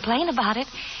doesn't complain about it.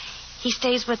 He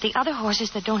stays with the other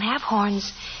horses that don't have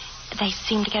horns. They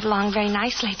seem to get along very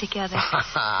nicely together.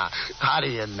 How do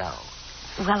you know?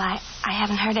 Well, I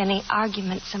haven't heard any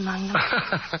arguments among them.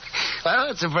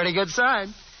 Well, it's a pretty good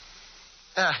sign.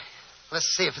 Let's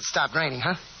see if it stopped raining,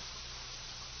 huh?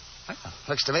 Well,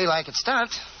 looks to me like it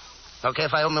stopped. Okay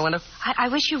if I open the window? I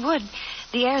wish you would.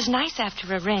 The air's nice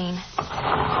after a rain.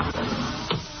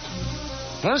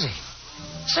 Music.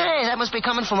 Say, that must be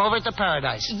coming from over at the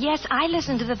Paradise. Yes, I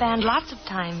listen to the band lots of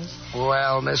times.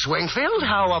 Well, Miss Wingfield,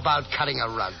 how about cutting a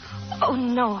rug? Oh,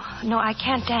 no, I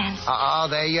can't dance. Oh,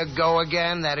 there you go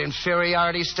again, that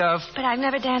inferiority stuff. But I've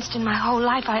never danced in my whole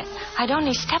life. I'd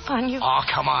only step on you. Oh,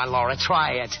 come on, Laura,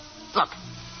 try it. Look,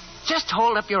 just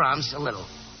hold up your arms a little.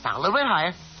 Now, a little bit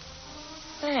higher.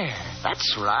 There,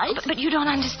 that's right. But you don't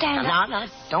understand. No,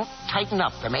 don't tighten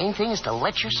up. The main thing is to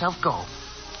let yourself go.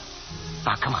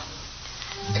 Now, come on.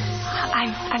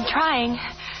 I'm trying.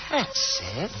 That's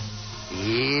it.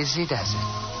 Easy does it.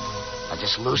 Now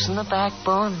just loosen the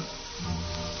backbone.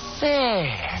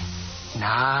 There.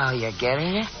 Now you're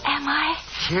getting it? Am I?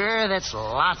 Sure, that's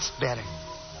lots better.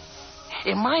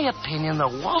 In my opinion, the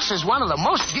waltz is one of the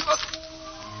most...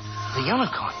 The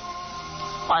unicorn.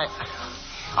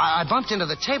 I bumped into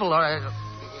the table, or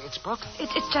it's broken.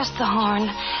 It's just the horn.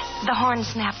 The horn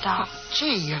snapped off.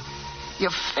 Gee,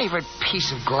 Your favorite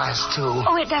piece of glass, too.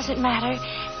 Oh, it doesn't matter.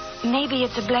 Maybe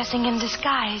it's a blessing in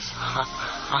disguise.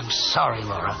 I'm sorry,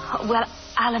 Laura. Well,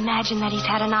 I'll imagine that he's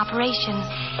had an operation.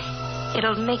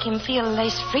 It'll make him feel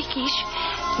less freakish.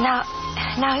 Now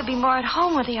he'll be more at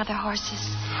home with the other horses.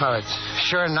 Well, it's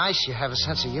sure nice you have a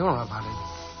sense of humor about it.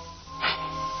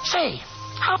 Say,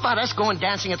 how about us going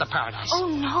dancing at the Paradise? Oh,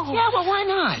 no. Yeah, well, why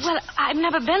not? Well, I've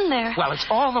never been there. Well, it's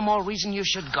all the more reason you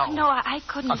should go. No, I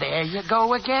couldn't. Oh, there you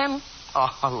go again. Oh,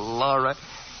 Laura,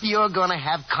 you're going to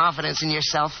have confidence in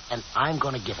yourself, and I'm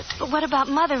going to give it to you. But what about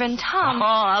Mother and Tom? Oh,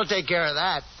 I'll take care of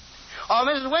that. Oh,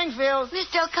 Mrs. Wingfield.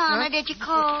 Mr. O'Connor, did you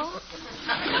call?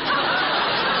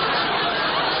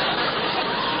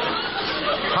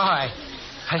 Oh,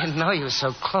 I didn't know you were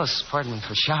so close. Pardon me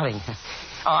for shouting.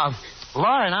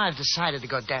 Laura and I have decided to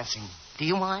go dancing. Do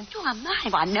you mind? Do I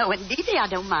mind? Well, no, indeed, I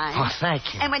don't mind. Oh,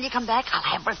 thank you. And when you come back, I'll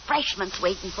have refreshments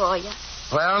waiting for you.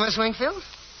 Well, Miss Wingfield,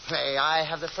 may I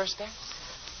have the first dance?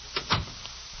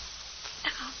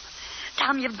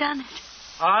 Tom, you've done it.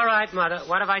 All right, Mother.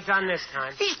 What have I done this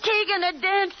time? He's taking a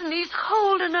dance and he's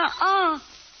holding her arm.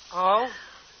 Oh?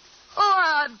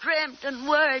 Oh, I've dreamt and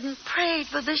worried and prayed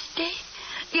for this day.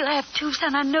 You have too,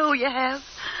 son. I know you have.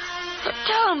 But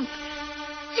Tom,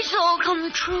 it's all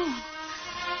come true.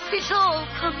 It's all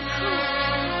come true.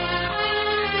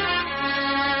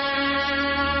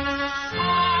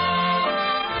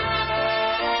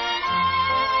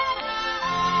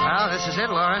 Well, this is it,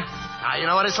 Laura. Now you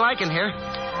know what it's like in here.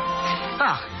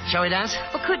 Well, shall we dance?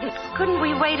 Well, couldn't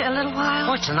we wait a little while?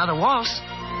 Oh, it's another waltz.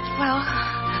 Well,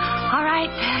 all right.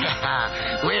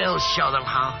 We'll show them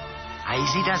how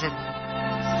easy does it.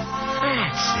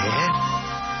 That's it.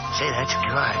 See, that's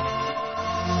good.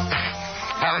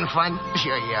 Having fun?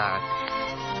 Sure you are.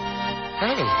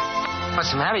 Hey,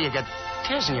 what's the matter? You got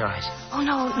tears in your eyes. Oh,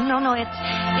 no.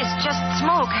 It's just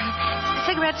smoke.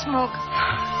 Cigarette smoke.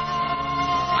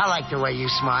 I like the way you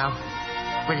smile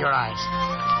with your eyes.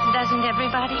 Doesn't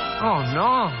everybody? Oh,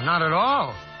 no, not at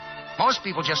all. Most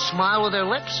people just smile with their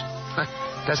lips.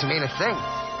 Doesn't mean a thing.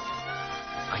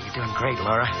 Oh, you're doing great,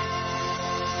 Laura.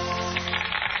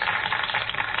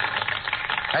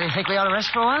 Do you think we ought to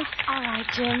rest for a while? All right,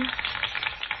 Jim.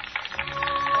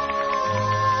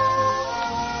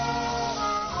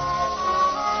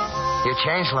 You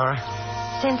changed, Laura.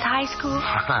 Since high school?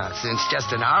 Since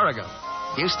just an hour ago.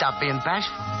 You stopped being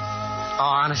bashful.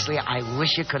 Oh, honestly, I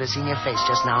wish you could have seen your face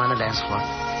just now on the dance floor.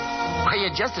 Well,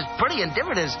 you're just as pretty and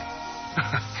different as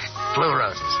blue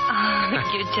roses. Oh,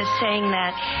 you're just saying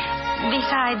that.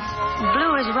 Besides,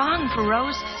 blue is wrong for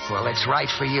roses. Well, it's right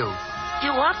for you.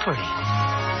 You are pretty.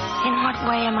 In what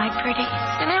way am I pretty?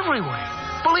 In every way.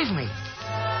 Believe me.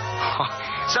 Oh,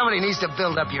 somebody needs to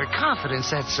build up your confidence,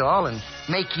 that's all, and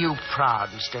make you proud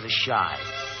instead of shy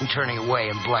and turning away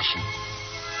and blushing.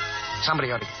 Somebody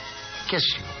ought to kiss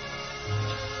you.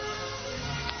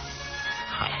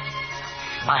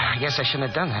 I guess I shouldn't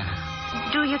have done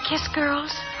that. Do you kiss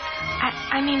girls?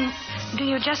 I mean, do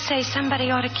you just say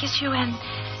somebody ought to kiss you and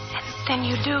then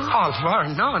you do? Oh, Laura,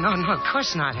 no, of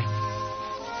course not.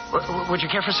 Would you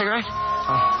care for a cigarette?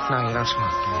 Oh, no, you don't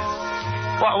smoke.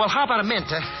 Well, how about a mint?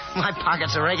 My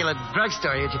pocket's a regular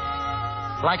drugstore. Would you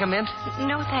like a mint?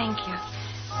 No, thank you.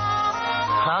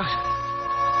 Well,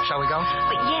 shall we go?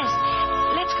 But yes,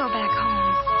 let's go back home.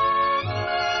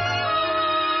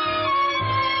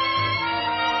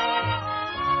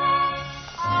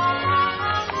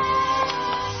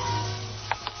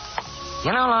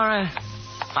 You know, Laura,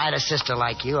 if I had a sister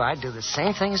like you, I'd do the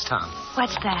same thing as Tom.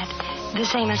 What's that? The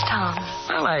same as Tom?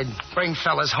 Well, I'd bring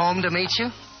fellas home to meet you,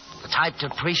 the type to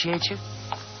appreciate you.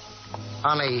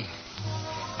 Only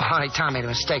Tom made a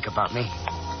mistake about me.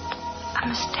 A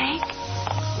mistake?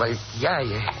 Well, yeah,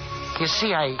 you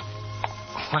see, I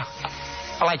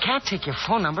can't take your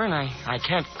phone number, and I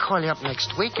can't call you up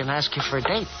next week and ask you for a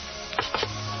date.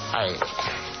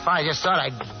 I just thought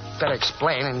I'd better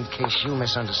explain in case you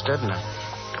misunderstood and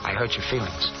I hurt your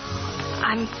feelings.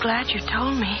 I'm glad you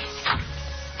told me.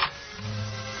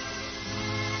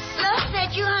 Love,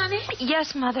 that you, honey?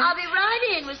 Yes, Mother. I'll be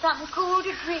right in with something cool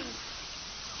to drink.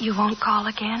 You won't call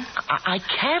again? I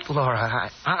can't, Laura.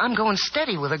 I'm going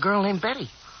steady with a girl named Betty.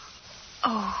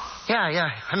 Oh. Yeah.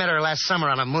 I met her last summer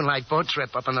on a moonlight boat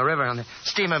trip up on the river on the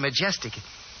steamer Majestic.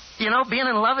 You know, being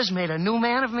in love has made a new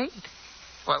man of me.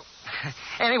 Well,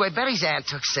 anyway, Betty's aunt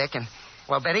took sick, and,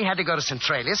 Betty had to go to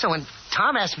Centralia, so when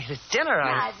Tom asked me to dinner,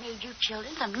 Now, I've made you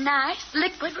children some nice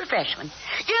liquid refreshment.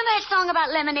 Do you know that song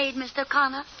about lemonade, Mr.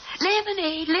 O'Connor?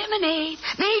 Lemonade, lemonade,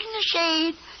 made in the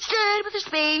shade, stirred with a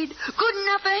spade, good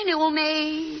enough for any old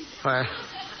maid.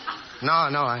 No,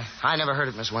 I never heard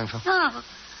it, Miss Wingfield. Oh.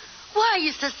 Why are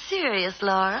you so serious,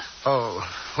 Laura? Oh,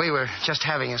 we were just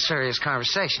having a serious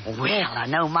conversation. Well, I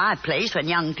know my place when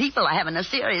young people are having a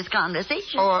serious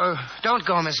conversation. Oh, don't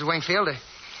go, Mrs. Wingfield.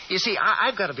 You see,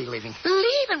 I've got to be leaving.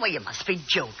 Leaving? Well, you must be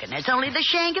joking. It's only the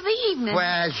shank of the evening.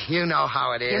 Well, you know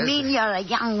how it is. You mean you're a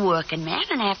young working man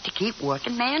and have to keep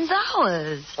working man's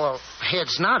hours? Well,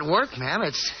 it's not work, ma'am.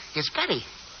 It's Betty.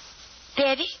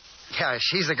 Betty? Yeah,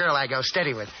 she's the girl I go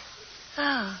steady with.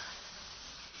 Oh.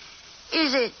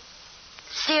 Is it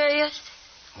serious?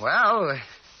 Well, we're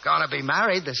gonna be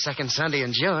married the second Sunday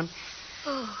in June.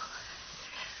 Oh.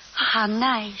 How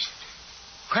nice.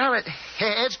 Well,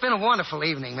 it's been a wonderful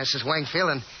evening, Mrs. Wingfield,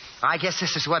 and I guess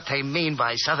this is what they mean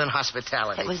by Southern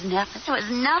hospitality. It was nothing. It was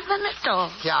nothing at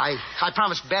all. Yeah, I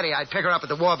promised Betty I'd pick her up at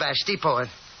the Wabash Depot, and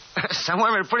some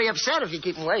women are pretty upset if you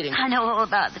keep them waiting. I know all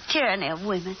about the tyranny of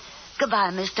women.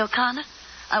 Goodbye, Mr. O'Connor.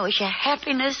 I wish you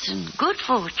happiness and good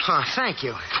fortune. Oh, thank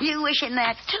you. You wishing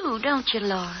that, too, don't you,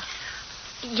 Laura?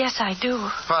 Yes, I do.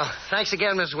 Well, thanks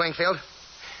again, Mrs. Wingfield.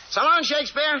 So long,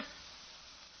 Shakespeare.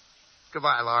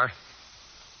 Goodbye, Laura.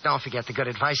 Don't forget the good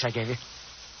advice I gave you.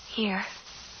 Here.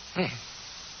 Yeah.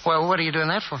 Well, what are you doing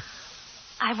that for?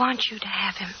 I want you to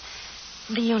have him,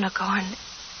 the unicorn,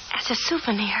 as a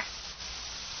souvenir.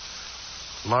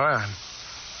 Laura,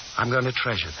 I'm going to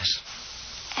treasure this.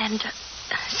 And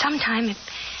sometime,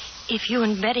 if you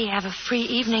and Betty have a free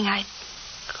evening,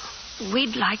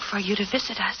 we'd like for you to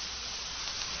visit us.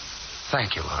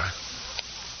 Thank you, Laura.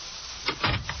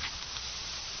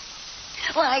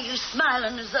 Why are you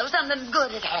smiling as though something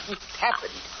good had happened?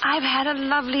 I've had a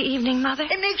lovely evening, Mother.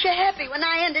 It makes you happy when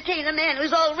I entertain a man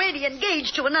who's already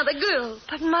engaged to another girl.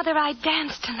 But, Mother, I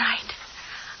danced tonight.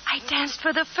 I danced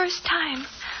for the first time.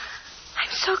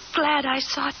 I'm so glad I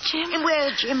saw Jim. And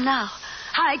where's Jim now?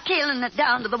 Hightailing it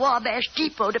down to the Wabash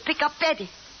Depot to pick up Betty.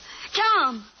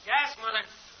 Tom! Yes, Mother.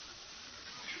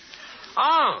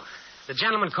 Oh, the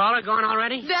gentleman caller going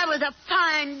already? That was a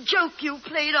fine joke you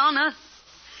played on her.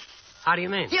 How do you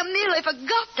mean? You merely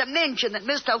forgot to mention that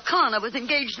Mr. O'Connor was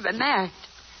engaged to be married.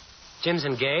 Jim's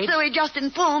engaged? So he just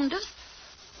informed us.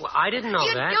 Well, I didn't know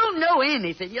You that. don't know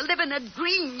anything. You live in a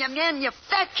dream. You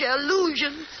manufacture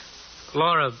illusions.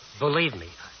 Laura, believe me,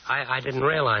 I didn't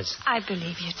realize. I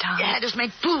believe you, Tom. You had us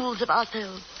make fools of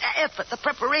ourselves. The effort, the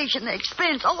preparation, the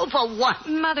expense, all for what?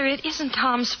 Mother, it isn't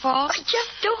Tom's fault. I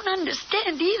just don't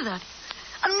understand either.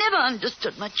 I've never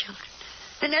understood my children.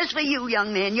 And as for you,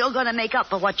 young man, you're going to make up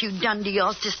for what you've done to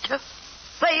your sister.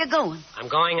 Where you going? I'm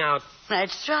going out.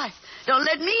 That's right. Don't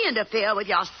let me interfere with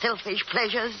your selfish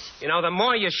pleasures. You know, the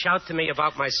more you shout to me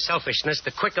about my selfishness,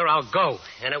 the quicker I'll go.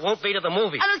 And it won't be to the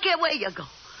movies. I don't care where you go.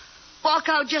 Walk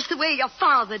out just the way your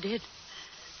father did.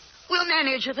 We'll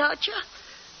manage without you.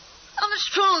 I'm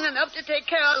strong enough to take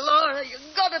care of Laura. You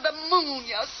go to the moon,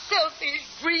 you selfish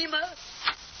dreamer.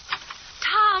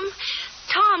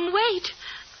 Tom, wait.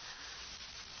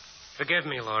 Forgive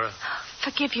me, Laura.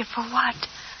 Forgive you for what?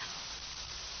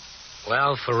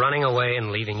 Well, for running away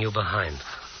and leaving you behind.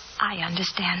 I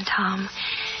understand, Tom.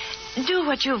 Do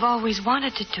what you've always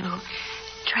wanted to do.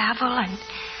 Travel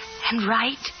and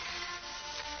write.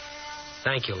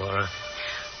 Thank you, Laura.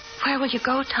 Where will you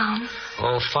go, Tom?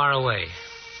 Oh, far away.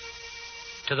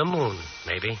 To the moon,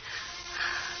 maybe.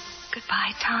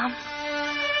 Goodbye, Tom.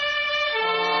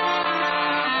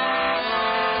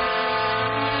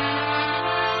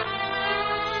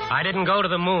 I didn't go to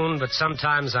the moon, but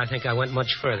sometimes I think I went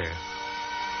much further.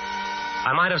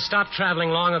 I might have stopped traveling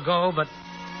long ago, but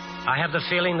I have the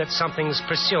feeling that something's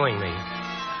pursuing me.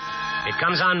 It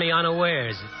comes on me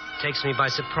unawares. It takes me by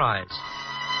surprise.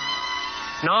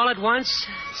 And all at once,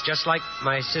 it's just like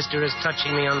my sister is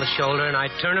touching me on the shoulder, and I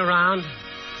turn around,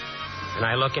 and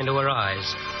I look into her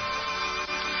eyes.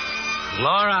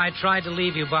 Laura, I tried to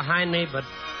leave you behind me, but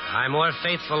I'm more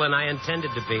faithful than I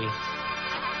intended to be.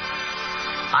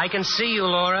 I can see you,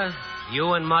 Laura,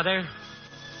 you and Mother,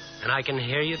 and I can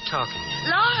hear you talking.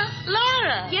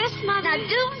 Laura! Yes, Mother? Now,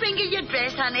 do bring her your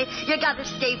dress, honey. You gotta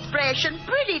stay fresh and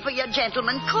pretty for your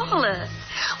gentleman caller.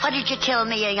 What did you tell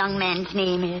me a young man's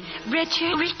name is?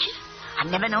 Richard. Richard? I've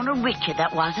never known a Richard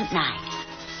that wasn't nice.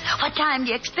 What time do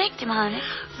you expect him, honey?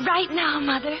 Right now,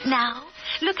 Mother. Now?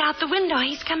 Look out the window.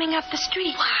 He's coming up the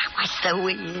street. Why, so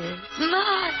he is.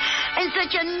 My, and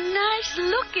such a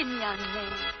nice-looking young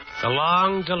man. The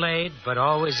long-delayed but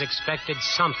always expected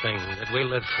something that we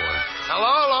live for.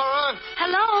 Hello, Laura.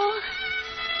 Hello.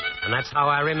 And that's how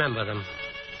I remember them.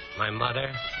 My mother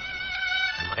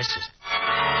and my sister.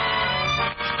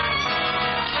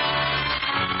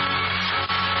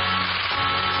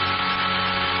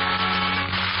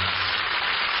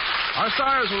 Our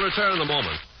stars will return in a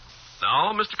moment.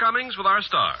 Now, Mr. Cummings with our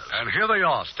stars. And here they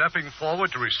are, stepping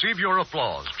forward to receive your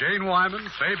applause. Jane Wyman,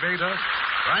 Fay Bader,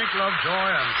 Frank Lovejoy,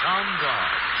 and Tom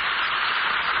Brown.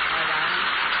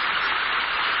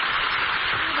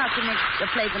 How about the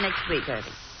play for next week,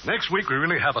 Irving? Next week, we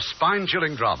really have a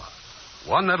spine-chilling drama.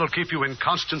 One that'll keep you in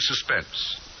constant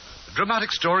suspense. The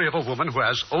dramatic story of a woman who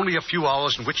has only a few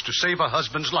hours in which to save her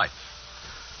husband's life.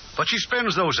 But she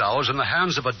spends those hours in the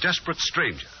hands of a desperate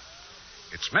stranger.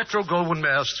 It's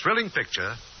Metro-Goldwyn-Mayer's thrilling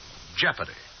picture,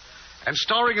 Jeopardy. And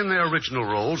starring in their original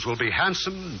roles will be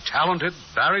handsome and talented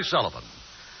Barry Sullivan.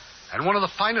 And one of the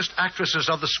finest actresses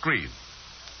of the screen,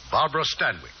 Barbara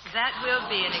Stanwyck. That will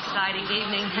be an exciting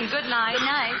evening. And good night. Good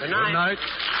night. Good night.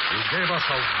 You gave us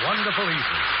a wonderful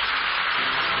evening.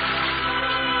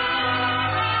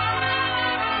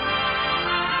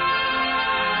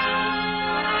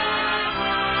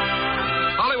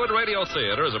 Hollywood Radio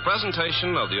Theater is a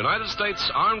presentation of the United States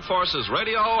Armed Forces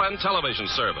Radio and Television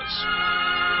Service.